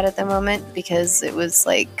was at the moment, because it was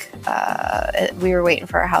like we were waiting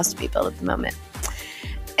for our house to be built at the moment,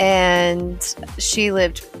 and she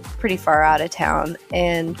lived pretty far out of town.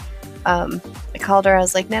 And I called her. I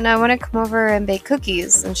was like, "Nana, I want to come over and bake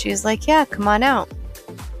cookies," and she was like, "Yeah, come on out."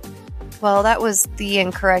 Well, that was the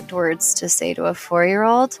incorrect words to say to a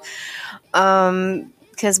 4-year-old,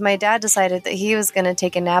 because my dad decided that he was going to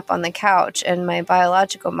take a nap on the couch, and my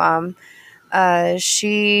biological mom,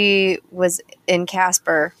 she was in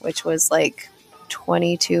Casper, which was like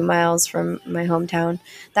 22 miles from my hometown.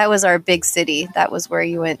 That was our big city. That was where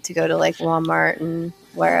you went to go to like Walmart and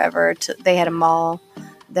wherever. They had a mall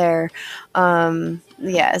there.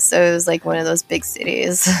 Yeah, so it was like one of those big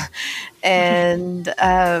cities. And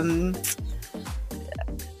I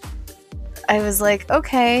was like,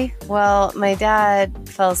 okay, well, my dad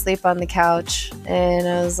fell asleep on the couch, and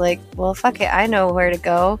I was like, well, fuck it, I know where to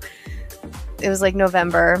go. It was like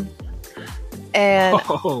November, and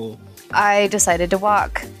I decided to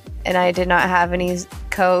walk, and I did not have any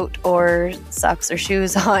coat or socks or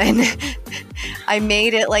shoes on. I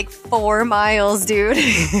made it like 4 miles, dude.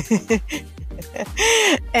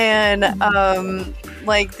 And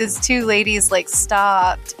like these 2 ladies like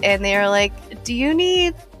stopped, and they were like, "Do you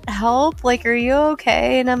need help? Like, are you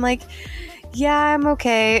okay?" And I'm like, "Yeah, I'm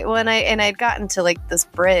okay." I'd gotten to like this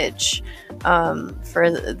bridge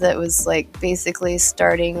that was like basically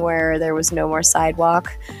starting where there was no more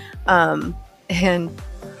sidewalk, and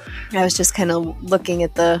I was just kind of looking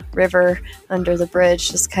at the river under the bridge,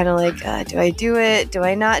 just kind of like, do I do it? Do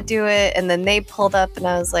I not do it? And then they pulled up, and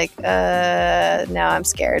I was like, no, I'm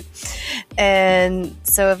scared. And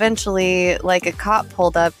so eventually, like, a cop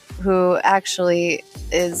pulled up who actually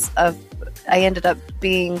I ended up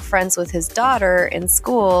being friends with his daughter in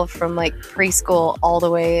school from like preschool all the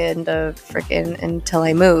way into until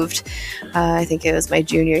I moved. I think it was my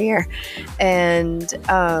junior year. And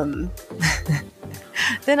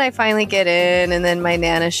then I finally get in, and then my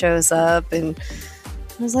Nana shows up, and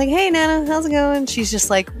I was like, "Hey, Nana, how's it going?" She's just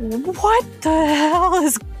like, "What the hell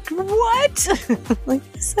is what?" Like,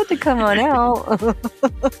 I said to come on out.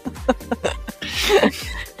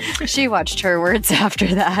 She watched her words after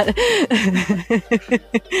that.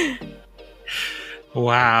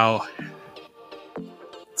 Wow.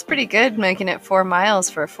 It's pretty good making it 4 miles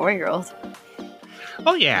for a 4-year-old.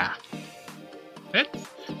 Oh, yeah.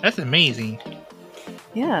 That's amazing.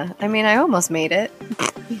 Yeah, I mean, I almost made it.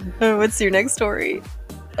 What's your next story?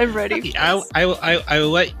 I'm ready. Okay, I will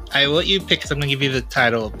let you pick, because I'm going to give you the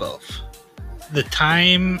title of both. The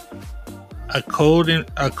time a cold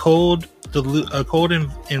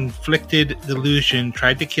inflicted delusion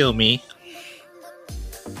tried to kill me,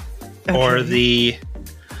 okay, or the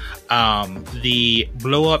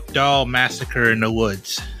Blowup Doll Massacre in the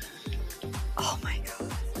woods. Oh my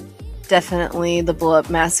god! Definitely the Blowup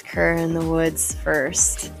Massacre in the woods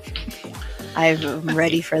first. I'm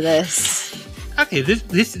ready for this. Okay,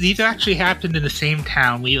 these actually happened in the same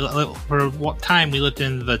town. For what time we lived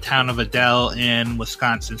in the town of Adele in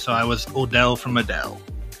Wisconsin, so I was Odell from Adele.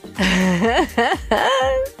 And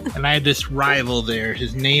I had this rival there.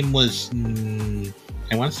 His name was,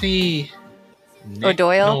 I want to say, Nick.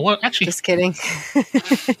 O'Doyle? No, well, actually, just kidding.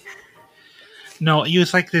 No, he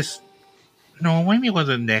was like this. No, maybe it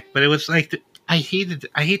wasn't Nick, but it was like I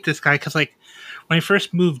hate this guy, because like when I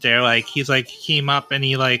first moved there, like he came up and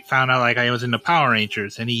he like found out like I was in the Power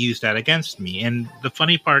Rangers, and he used that against me. And the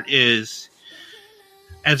funny part is,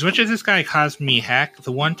 as much as this guy caused me heck,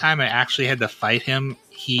 the one time I actually had to fight him,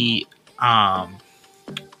 he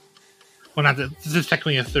this is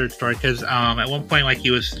technically a third story, because at one point, like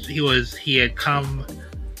he had come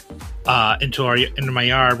into my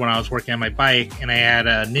yard when I was working on my bike, and I had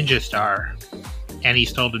a Ninja Star, and he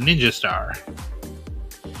stole the Ninja Star.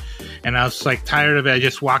 And I was like tired of it. I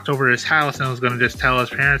just walked over to his house and I was going to just tell his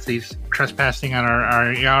parents he's trespassing on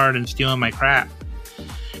our yard and stealing my crap.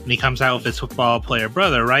 And he comes out with his football player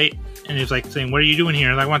brother, right? And he's like saying, "What are you doing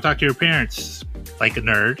here?" And I want to talk to your parents, like a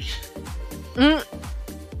nerd.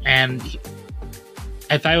 And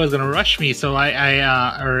I thought he was going to rush me, so I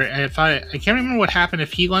can't remember what happened,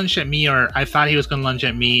 if he lunged at me or I thought he was going to lunge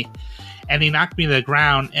at me, and he knocked me to the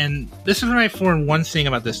ground. And this is when I formed one thing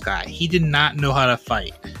about this guy. He did not know how to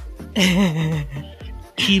fight.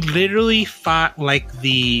 He literally fought like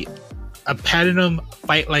a epitome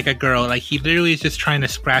fight like a girl. Like, he literally is just trying to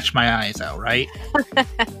scratch my eyes out, right?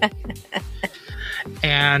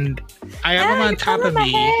 And I have him on top of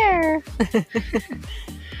me.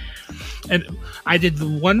 And I did the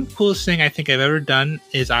one coolest thing I think I've ever done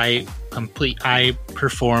is I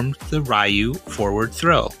performed the Ryu forward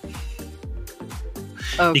throw.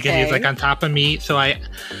 Okay. Because he was like on top of me, but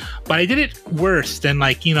I did it worse than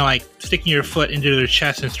like sticking your foot into their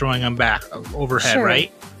chest and throwing them back overhead, sure.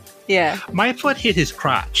 Right? Yeah. My foot hit his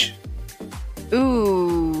crotch.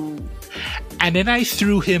 Ooh. And then I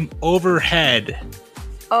threw him overhead.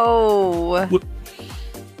 Oh.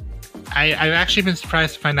 I've actually been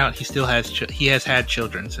surprised to find out he has had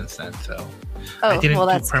children since then, so I didn't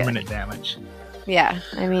do permanent damage. Yeah,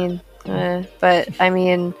 I mean, but I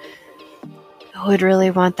mean, who would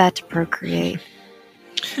really want that to procreate?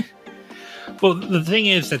 Well, the thing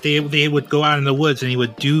is that they would go out in the woods and he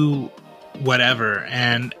would do whatever,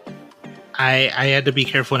 and I had to be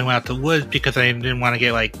careful when I went out to the woods because I didn't want to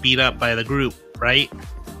get like beat up by the group, right?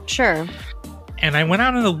 Sure. And I went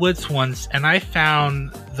out in the woods once and I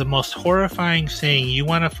found the most horrifying thing you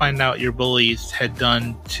want to find out your bullies had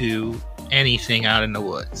done to anything out in the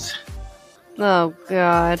woods. Oh,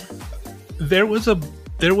 God. There was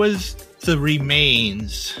the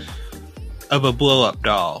remains of a blow-up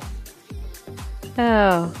doll.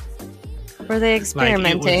 Oh. Were they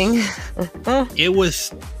experimenting? Like it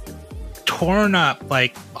was torn up.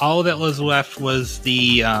 Like, all that was left was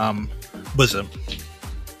the bosom.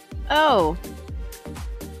 Oh.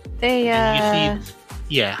 They, yeah.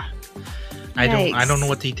 I don't know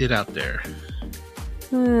what they did out there.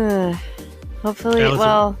 Hopefully,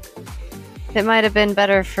 it might have been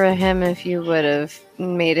better for him if you would have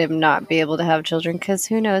made him not be able to have children, because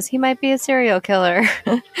who knows, he might be a serial killer.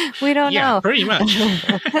 We don't know. Yeah, pretty much.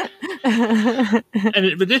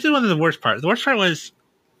 But this is one of the worst parts. The worst part was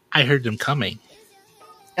I heard them coming.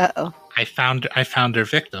 Uh-oh. I found their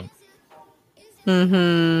victim.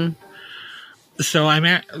 Mm-hmm. So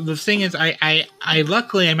the thing is, I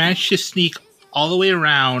luckily I managed to sneak all the way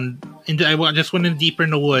around. I just went in deeper in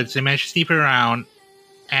the woods. I managed to sneak around,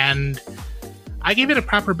 and I gave it a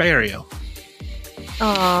proper burial.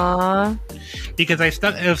 Aww. Because it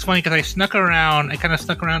was funny because I kind of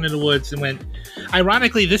snuck around in the woods and went.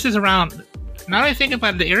 Ironically, this is around. Now that I think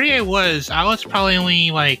about it, the area I was probably only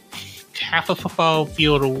like half a football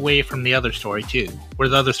field away from the other story too, where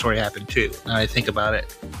the other story happened too. Now that I think about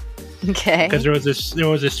it. Okay. Because there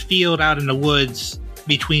was this field out in the woods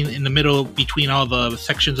in the middle between all the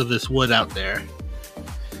sections of this wood out there.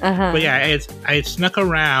 Uh-huh. But yeah, I had snuck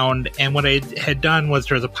around, and what I had done was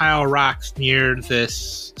there was a pile of rocks near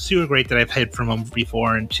this sewer grate that I've hid from them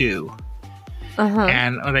before and two. Uh-huh.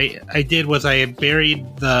 And what I did was I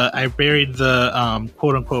buried the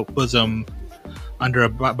quote unquote bosom under a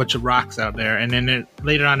bunch of rocks out there, and then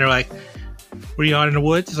later on they're like, "Were you out in the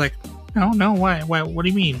woods?" It's like, no, why? What do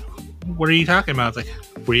you mean? What are you talking about? It's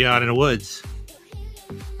like, were you out in the woods?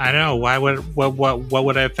 I know. Why would what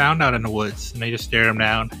would I have found out in the woods? And they just stare him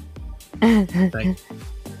down. Like,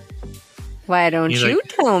 why don't you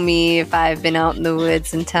tell me if I've been out in the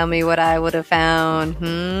woods and tell me what I would have found?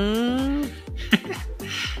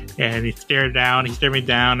 Yeah, and he stared me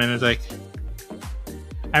down, and it's like,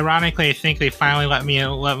 ironically, I think they finally let me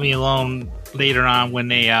alone later on when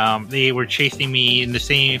they were chasing me in the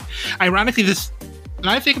same. Ironically,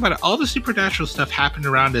 now I think about it, all the supernatural stuff happened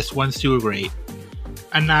around this one sewer grate,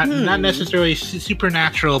 and not necessarily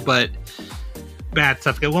supernatural, but bad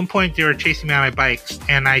stuff. At one point, they were chasing me on my bikes,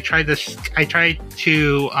 and I tried to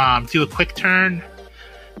do a quick turn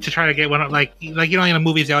to try to get one. Like in the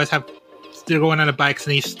movies, they always have they're going on the bikes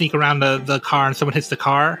and they sneak around the car, and someone hits the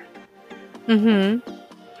car. Mm-hmm.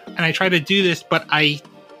 And I tried to do this, but I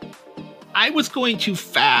was going too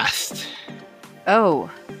fast. Oh.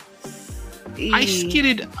 I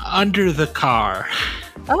skidded under the car.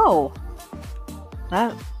 Oh.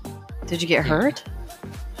 Did you get hurt?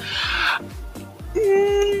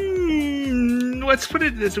 Let's put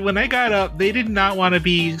it this way. When I got up, they did not want to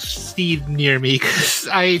be seen near me because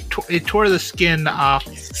it tore the skin off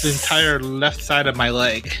the entire left side of my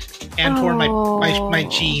leg. and tore my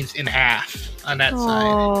jeans in half on that side.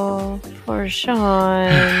 Oh, poor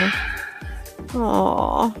Sean.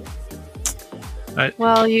 Oh. But,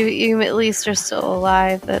 well, you at least are still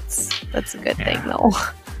alive. That's a good thing, though.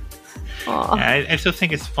 Yeah, I still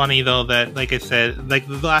think it's funny though that, like I said, like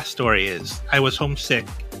the last story is I was homesick,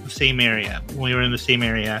 the same area when we were in the same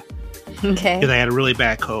area. Okay. Because I had a really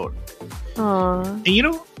bad cold. Aww. And you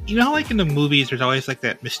know how like in the movies, there's always like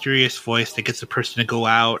that mysterious voice that gets the person to go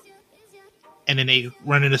out, and then they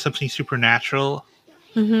run into something supernatural.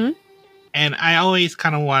 Mm-hmm. And I always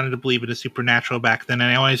kind of wanted to believe in the supernatural back then,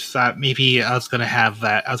 and I always thought maybe I was going to have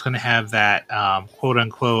that. I was going to have that quote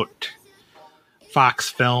unquote Fox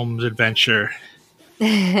Films adventure.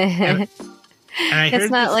 And I heard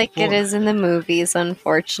it's not like it is in the movies,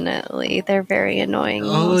 unfortunately. They're very annoying.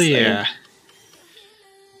 Oh, mostly. yeah.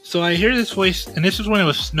 So I hear this voice, and this is when it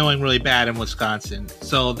was snowing really bad in Wisconsin.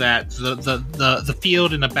 So that the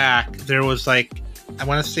field in the back, there was like, I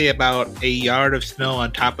want to say about a yard of snow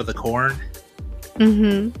on top of the corn.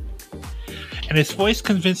 Mm-hmm. And his voice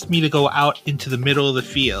convinced me to go out into the middle of the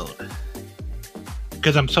field.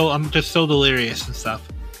 Because I'm just so delirious and stuff.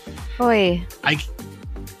 Oi.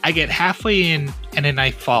 I get halfway in, and then I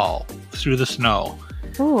fall through the snow.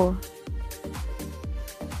 Ooh.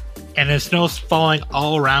 And the snow's falling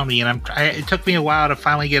all around me, and it took me a while to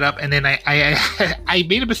finally get up. And then I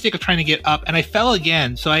made a mistake of trying to get up, and I fell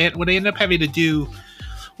again. So what I ended up having to do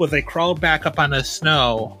was I crawled back up on the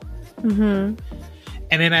snow. Mm-hmm.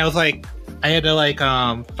 And then I had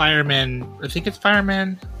to fireman. I think it's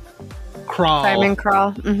fireman crawl. Fireman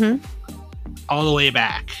crawl. Mm-hmm. All the way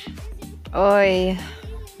back. Oi.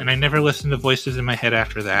 And I never listened to voices in my head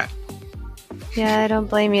after that. Yeah, I don't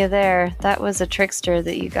blame you there. That was a trickster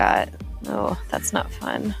that you got. Oh, that's not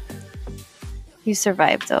fun. You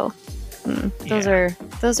survived though.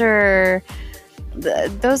 Those are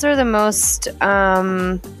the most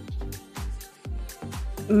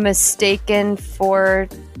mistaken for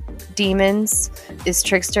demons is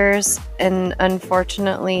tricksters, and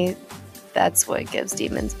unfortunately that's what gives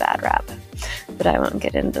demons bad rap. But I won't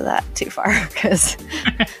get into that too far because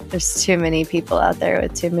there's too many people out there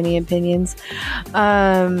with too many opinions.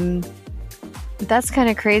 That's kind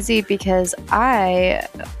of crazy because I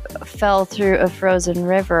fell through a frozen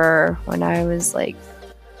river when I was like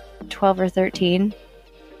 12 or 13,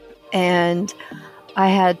 and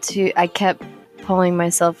I kept pulling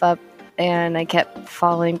myself up and I kept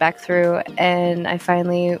falling back through, and I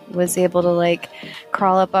finally was able to like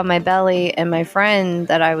crawl up on my belly, and my friend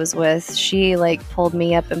that I was with, she like pulled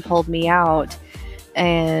me up and pulled me out.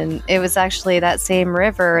 And it was actually that same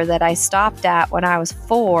river that I stopped at when I was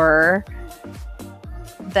 4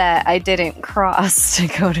 that I didn't cross to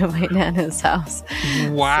go to my Nana's house.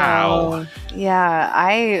 Wow. So, yeah,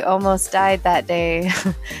 I almost died that day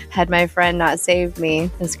had my friend not saved me.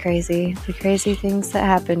 It's crazy. The crazy things that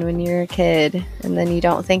happen when you're a kid and then you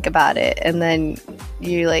don't think about it. And then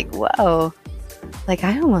you're like, whoa, like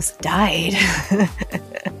I almost died.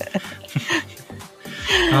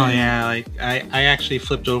 Oh yeah, like I actually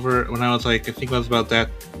flipped over when I was like, I think I was about that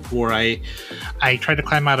 4. I tried to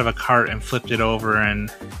climb out of a cart and flipped it over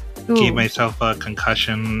and gave myself a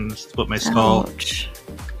concussion, split my skull. Ouch.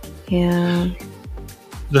 Yeah.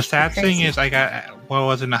 The sad thing is I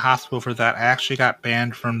was in the hospital for that. I actually got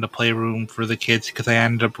banned from the playroom for the kids because I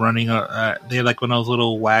ended up running they had like one of those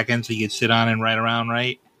little wagons that you could sit on and ride around,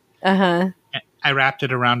 right? Uh-huh. I wrapped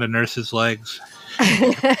it around a nurse's legs.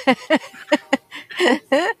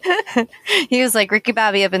 He was like, Ricky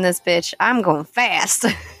Bobby up in this bitch. I'm going fast.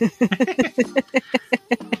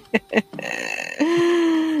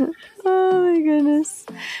 Oh my goodness.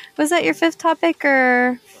 Was that your 5th topic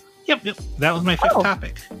or? Yep. That was my 5th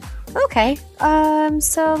topic. Okay.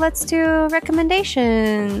 So let's do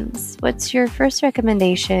recommendations. What's your first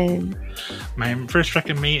recommendation? My first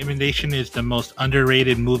recommendation is the most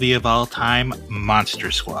underrated movie of all time,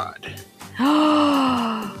 Monster Squad.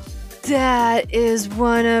 That is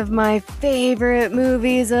one of my favorite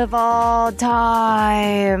movies of all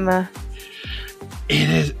time. It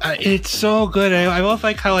is. It's so good. I love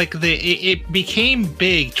like how like it became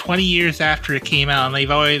big 20 years after it came out, and they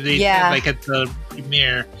had like at the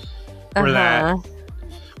premiere for that.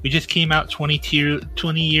 We just came out 20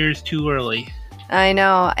 years too early. I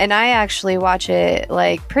know, and I actually watch it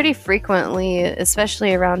like pretty frequently,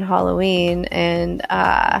 especially around Halloween, and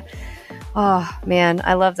oh man,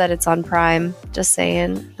 I love that it's on Prime. Just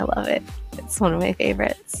saying, I love it. It's one of my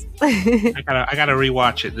favorites. I gotta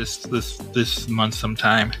rewatch it this month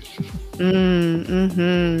sometime.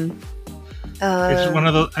 Mm-hmm. It's one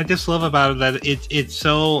of those I just love about it that it's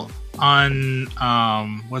so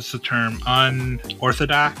what's the term?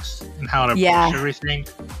 Unorthodox in how to Yeah. approach everything.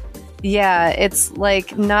 Yeah, it's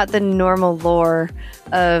like not the normal lore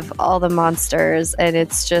of all the monsters, and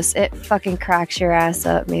it's just, it fucking cracks your ass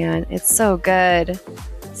up, man. It's so good.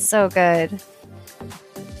 So good.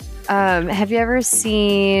 Have you ever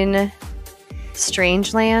seen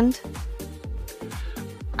Strangeland?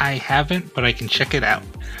 I haven't, but I can check it out.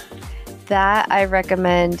 That I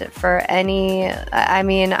recommend for any, I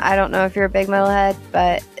mean, I don't know if you're a big metalhead,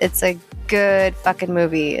 but it's a good fucking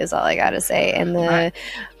movie is all I gotta say. And the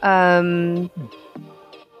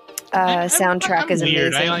soundtrack is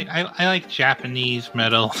weird. amazing. I like Japanese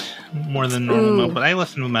metal more than normal metal, but I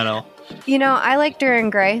listen to metal. You know, I like Duran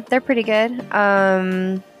Gray. They're pretty good.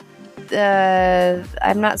 I'm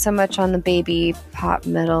not so much on the baby pop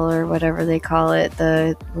metal or whatever they call it,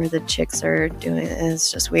 where the chicks are doing it.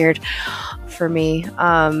 It's just weird for me,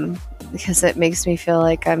 because it makes me feel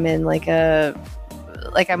like I'm in like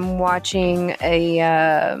I'm watching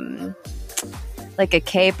a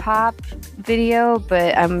K-pop video,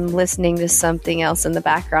 but I'm listening to something else in the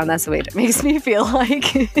background. That's the way it makes me feel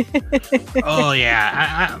like. Oh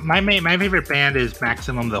yeah, my favorite band is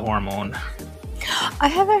Maximum the Hormone. I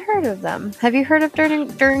haven't heard of them. Have you heard of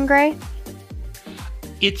Duran Gray?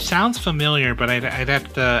 It sounds familiar, but I'd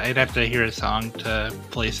have to hear a song to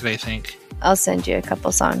place it, I think. I'll send you a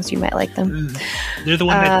couple songs. You might like them. They're the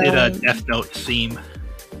one that did a Death Note theme.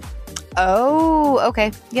 Oh,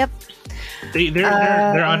 okay. Yep.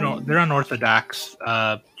 They're unorthodox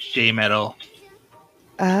J metal.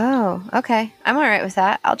 Oh, okay. I'm all right with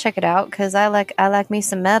that. I'll check it out because I like me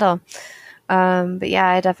some metal. But yeah,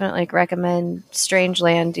 I definitely recommend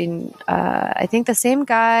Strangeland. I think the same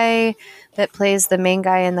guy that plays the main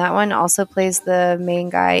guy in that one also plays the main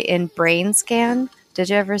guy in Brain Scan. Did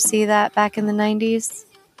you ever see that back in the 90s?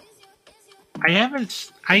 I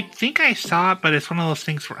haven't. I think I saw it, but it's one of those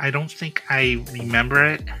things where I don't think I remember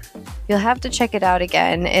it. You'll have to check it out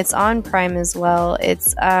again. It's on Prime as well.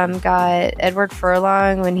 It's got Edward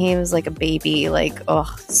Furlong when he was like a baby, like,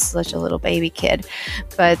 oh, such a little baby kid.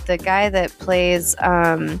 But the guy that plays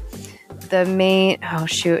the main, oh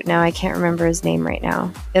shoot, now I can't remember his name right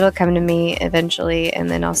now. It'll come to me eventually, and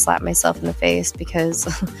then I'll slap myself in the face because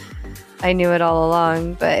I knew it all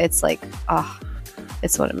along. But it's like, oh,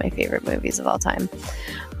 it's one of my favorite movies of all time.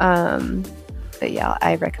 But yeah,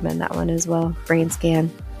 I recommend that one as well. Brain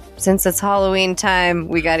Scan. Since it's Halloween time,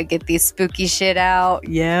 we got to get these spooky shit out.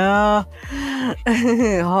 Yeah.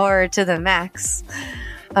 Horror to the max.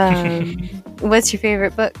 What's your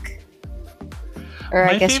favorite book? Or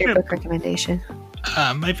I guess your book recommendation.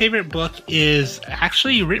 My favorite book is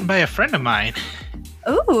actually written by a friend of mine.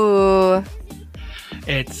 Ooh.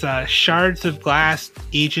 It's Shards of Glass,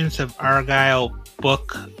 Agents of Argyle,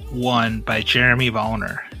 Book 1 by Jeremy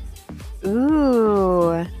Volner.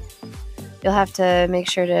 Ooh. You'll have to make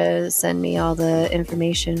sure to send me all the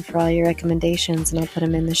information for all your recommendations, and I'll put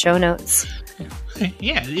them in the show notes.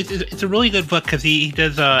 Yeah, it's a really good book because he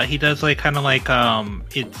does like kind of like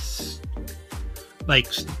it's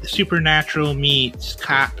like supernatural meets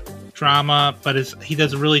cop drama, but he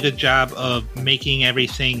does a really good job of making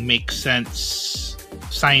everything make sense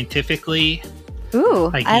scientifically.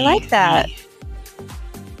 Ooh, I like that.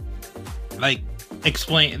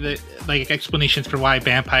 Explanations for why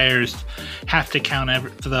vampires have to count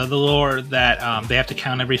the lore that they have to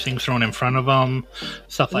count everything thrown in front of them,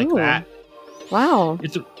 stuff like that. Wow,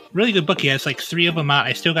 it's a really good book. He has like 3 of them out.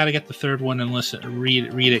 I still got to get the 3rd one and read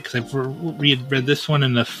it because I've read this one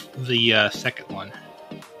and the 2nd one.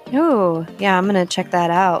 Oh yeah, I'm gonna check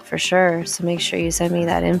that out for sure. So make sure you send me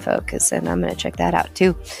that info because then I'm gonna check that out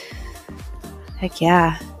too. Heck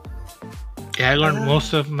yeah. Yeah, I learned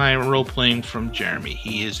most of my role playing from Jeremy.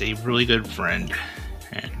 He is a really good friend.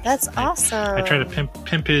 And that's awesome. I try to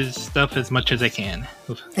pimp his stuff as much as I can.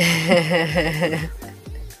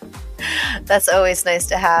 That's always nice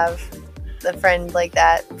to have a friend like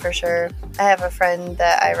that, for sure. I have a friend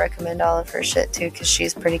that I recommend all of her shit to because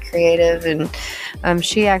she's pretty creative, and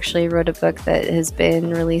she actually wrote a book that has been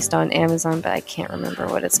released on Amazon, but I can't remember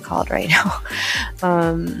what it's called right now.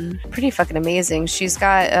 Pretty fucking amazing. She's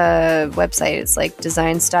got a website. It's like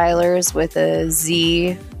Design Stylers with a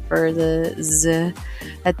Z for the Z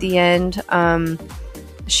at the end.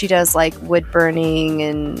 She does like wood burning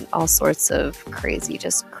and all sorts of crazy,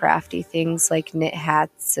 just crafty things like knit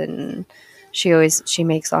hats, and she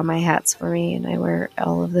makes all my hats for me, and I wear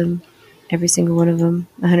all of them, every single one of them,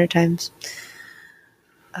 100 times.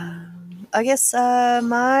 I guess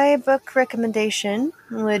my book recommendation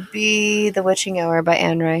would be The Witching Hour by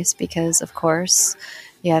Anne Rice, because of course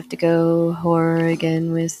you have to go horror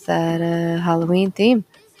again with that Halloween theme.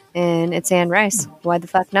 and it's Anne Rice. Why the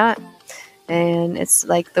fuck not? And it's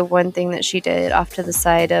like the one thing that she did off to the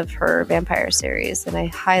side of her vampire series, and I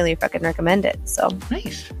highly fucking recommend it. So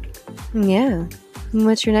nice. Yeah.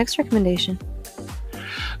 What's your next recommendation?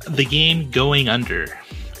 The game Going Under.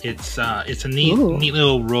 It's a neat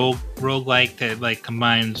little roguelike that like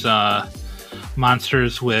combines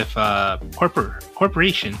monsters with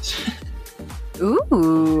corporations.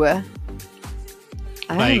 Ooh. I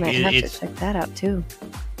might have to check that out too.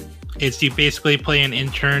 It's you basically play an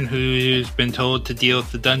intern who's been told to deal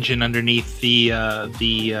with the dungeon underneath the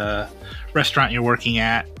restaurant you're working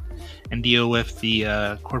at and deal with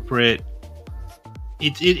the corporate.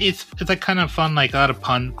 It's like kind of fun, like a lot of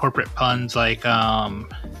corporate puns, like I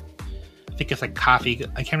think it's like coffee.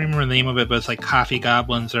 I can't remember the name of it, but it's like coffee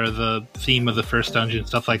goblins are the theme of the first dungeon,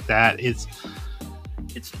 stuff like that. It's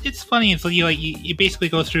funny. It's like you basically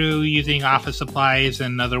go through using office supplies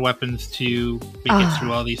and other weapons to make it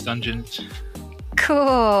through all these dungeons.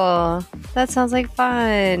 Cool. That sounds like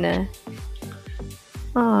fun.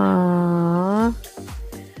 Aww.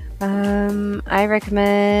 I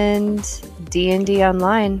recommend D&D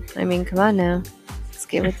Online. I mean, come on now. Let's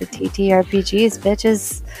get with the TTRPGs,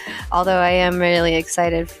 bitches. Although I am really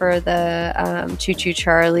excited for the Choo Choo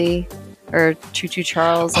Charlie, or Choo Choo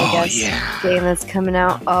Charles, I guess, game that's coming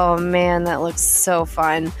out. Oh man, that looks so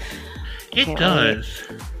fun. It does.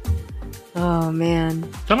 Wait. Oh man.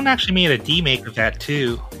 Someone actually made a demake of that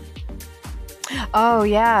too. Oh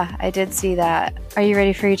yeah, I did see that. Are you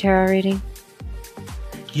ready for your tarot reading?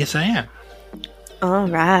 Yes, I am. All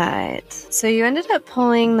right. So you ended up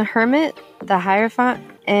pulling the Hermit, the Hierophant,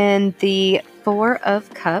 and the Four of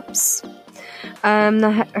Cups.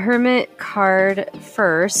 The Hermit card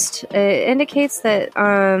first, it indicates that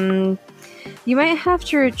you might have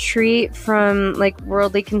to retreat from like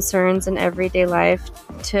worldly concerns in everyday life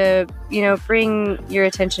to, bring your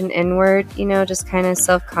attention inward, just kind of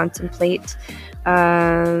self-contemplate,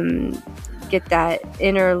 get that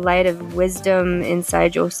inner light of wisdom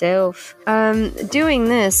inside yourself. Doing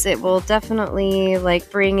this, it will definitely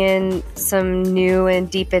bring in some new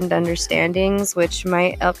and deepened understandings, which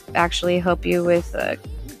might actually help you with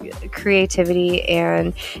creativity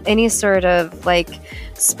and any sort of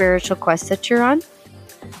spiritual quest that you're on.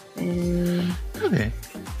 Okay.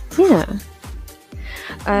 Yeah.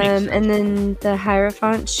 And then the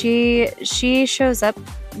Hierophant, she shows up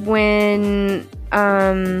when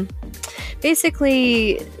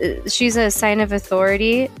basically she's a sign of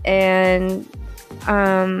authority, and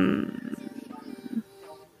I'm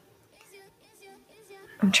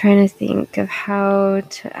trying to think of how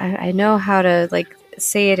to I know how to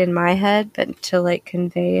say it in my head, but to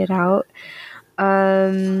convey it out.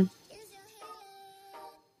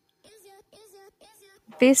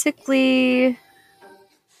 Basically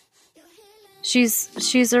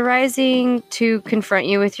she's arising to confront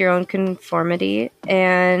you with your own conformity,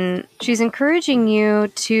 and she's encouraging you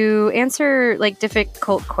to answer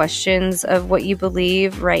difficult questions of what you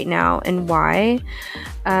believe right now and why.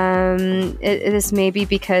 This may be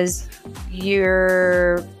because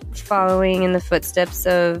you're following in the footsteps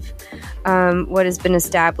of what has been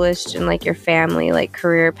established in your family,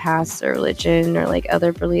 career paths or religion or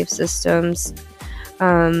other belief systems,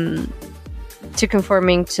 to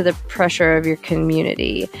conforming to the pressure of your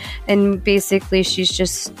community. And basically she's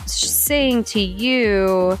just saying to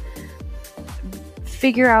you,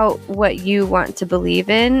 figure out what you want to believe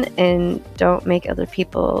in and don't make other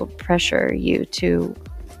people pressure you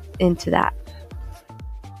into that.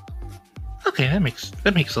 Okay, that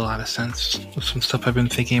makes a lot of sense with some stuff I've been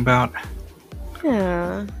thinking about.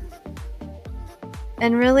 Yeah.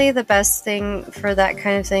 And really the best thing for that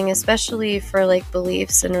kind of thing, especially for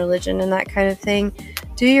beliefs and religion and that kind of thing,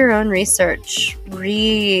 do your own research.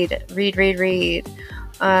 Read.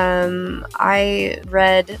 I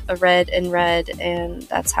read, and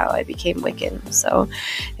that's how I became Wiccan. So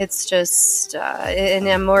it's just, and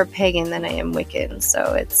I'm more pagan than I am Wiccan.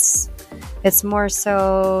 So it's more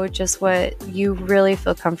so just what you really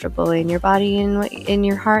feel comfortable in your body and what, in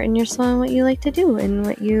your heart and your soul, and what you like to do and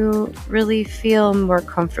what you really feel more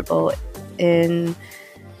comfortable in.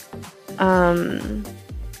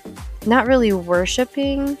 Not really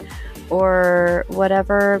worshiping or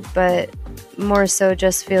whatever, but more so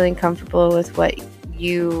just feeling comfortable with what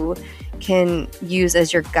you can use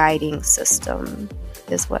as your guiding system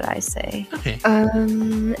is what I say. Okay.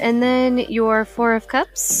 And then your Four of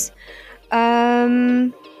Cups.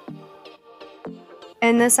 And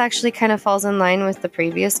this actually kind of falls in line with the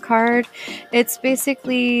previous card. It's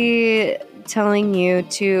basically telling you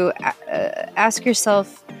to ask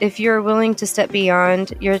yourself if you're willing to step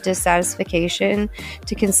beyond your dissatisfaction,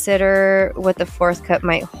 to consider what the fourth cup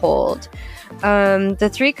might hold. The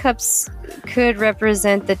 3 cups could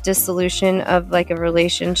represent the dissolution of like a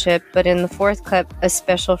relationship, but in the fourth cup, a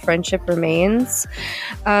special friendship remains.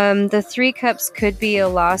 The 3 cups could be a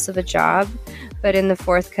loss of a job, but in the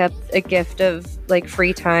fourth cup, a gift of like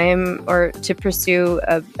free time or to pursue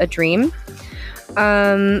a dream.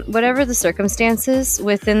 Whatever the circumstances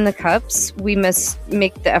within the cups, we must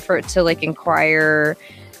make the effort to like inquire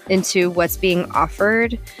into what's being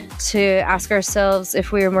offered, to ask ourselves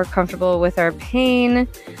if we are more comfortable with our pain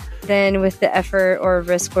than with the effort or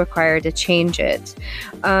risk required to change it.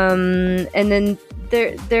 And then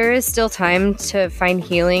there is still time to find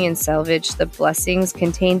healing and salvage the blessings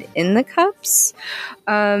contained in the cups.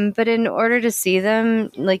 But in order to see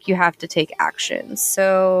them, like, you have to take action.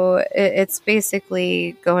 So it's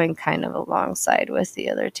basically going kind of alongside with the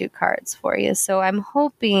other 2 cards for you. So I'm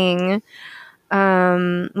hoping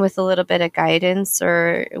with a little bit of guidance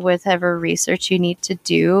or whatever research you need to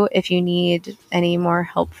do, if you need any more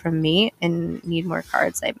help from me and need more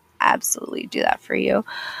cards, I absolutely do that for you.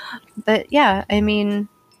 But yeah, I mean,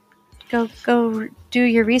 go do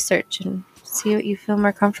your research and see what you feel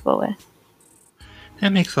more comfortable with.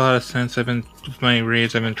 That makes a lot of sense. With my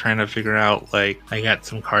raise, I've been trying to figure out, like, I got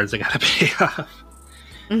some cards I gotta pay off.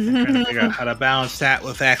 I'm trying to figure out how to balance that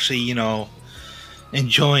with actually,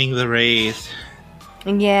 enjoying the raise.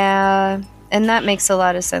 Yeah, and that makes a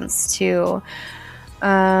lot of sense too.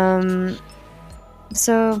 So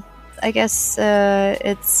I guess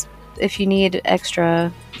it's, if you need extra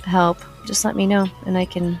help, just let me know and I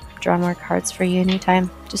can draw more cards for you anytime.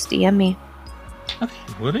 Just DM me. Okay,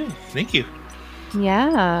 will do. Thank you.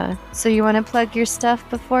 Yeah. So you want to plug your stuff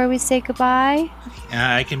before we say goodbye?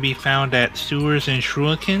 I can be found at Sewers and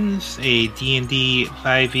Shurikens, a D&D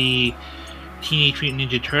 5e Teenage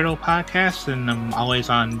Mutant Ninja Turtle podcast, and I'm always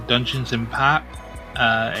on Dungeons and Pop,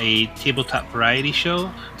 a tabletop variety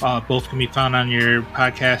show. Both can be found on your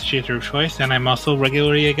podcast changer of choice, and I'm also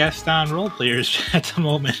regularly a guest on Role Players at the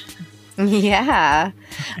moment. Yeah,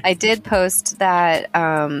 I did post that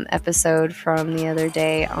episode from the other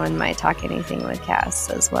day on my Talk Anything with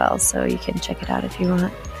Cass as well, so you can check it out if you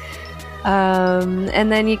want.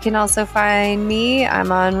 And then you can also find me.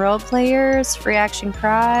 I'm on Role Players, Free Action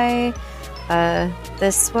Cry,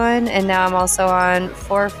 this one, and now I'm also on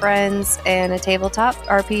 4 Friends and a Tabletop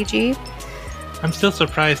RPG. I'm still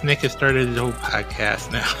surprised Nick has started his own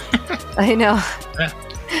podcast now. I know.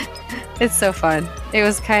 It's so fun. It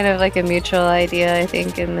was kind of like a mutual idea, I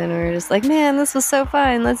think, and then we were just like, man, this was so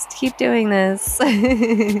fun. Let's keep doing this.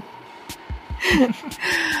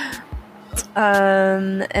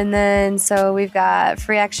 And then, so we've got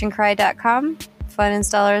freeactioncry.com,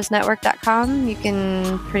 funinstallersnetwork.com. You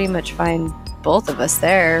can pretty much find both of us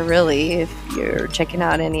there, really, if you're checking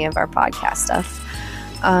out any of our podcast stuff.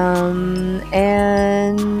 And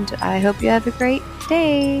I hope you have a great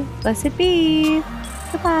day. Blessed be.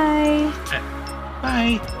 Goodbye.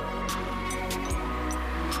 Bye.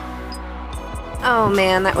 Oh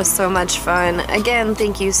man, that was so much fun. Again,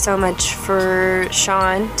 thank you so much for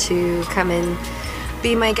Sean to come and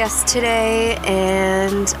be my guest today.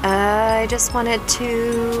 And I just wanted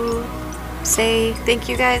to say thank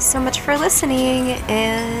you guys so much for listening.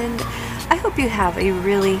 And I hope you have a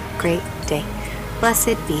really great day.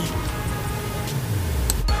 Blessed be.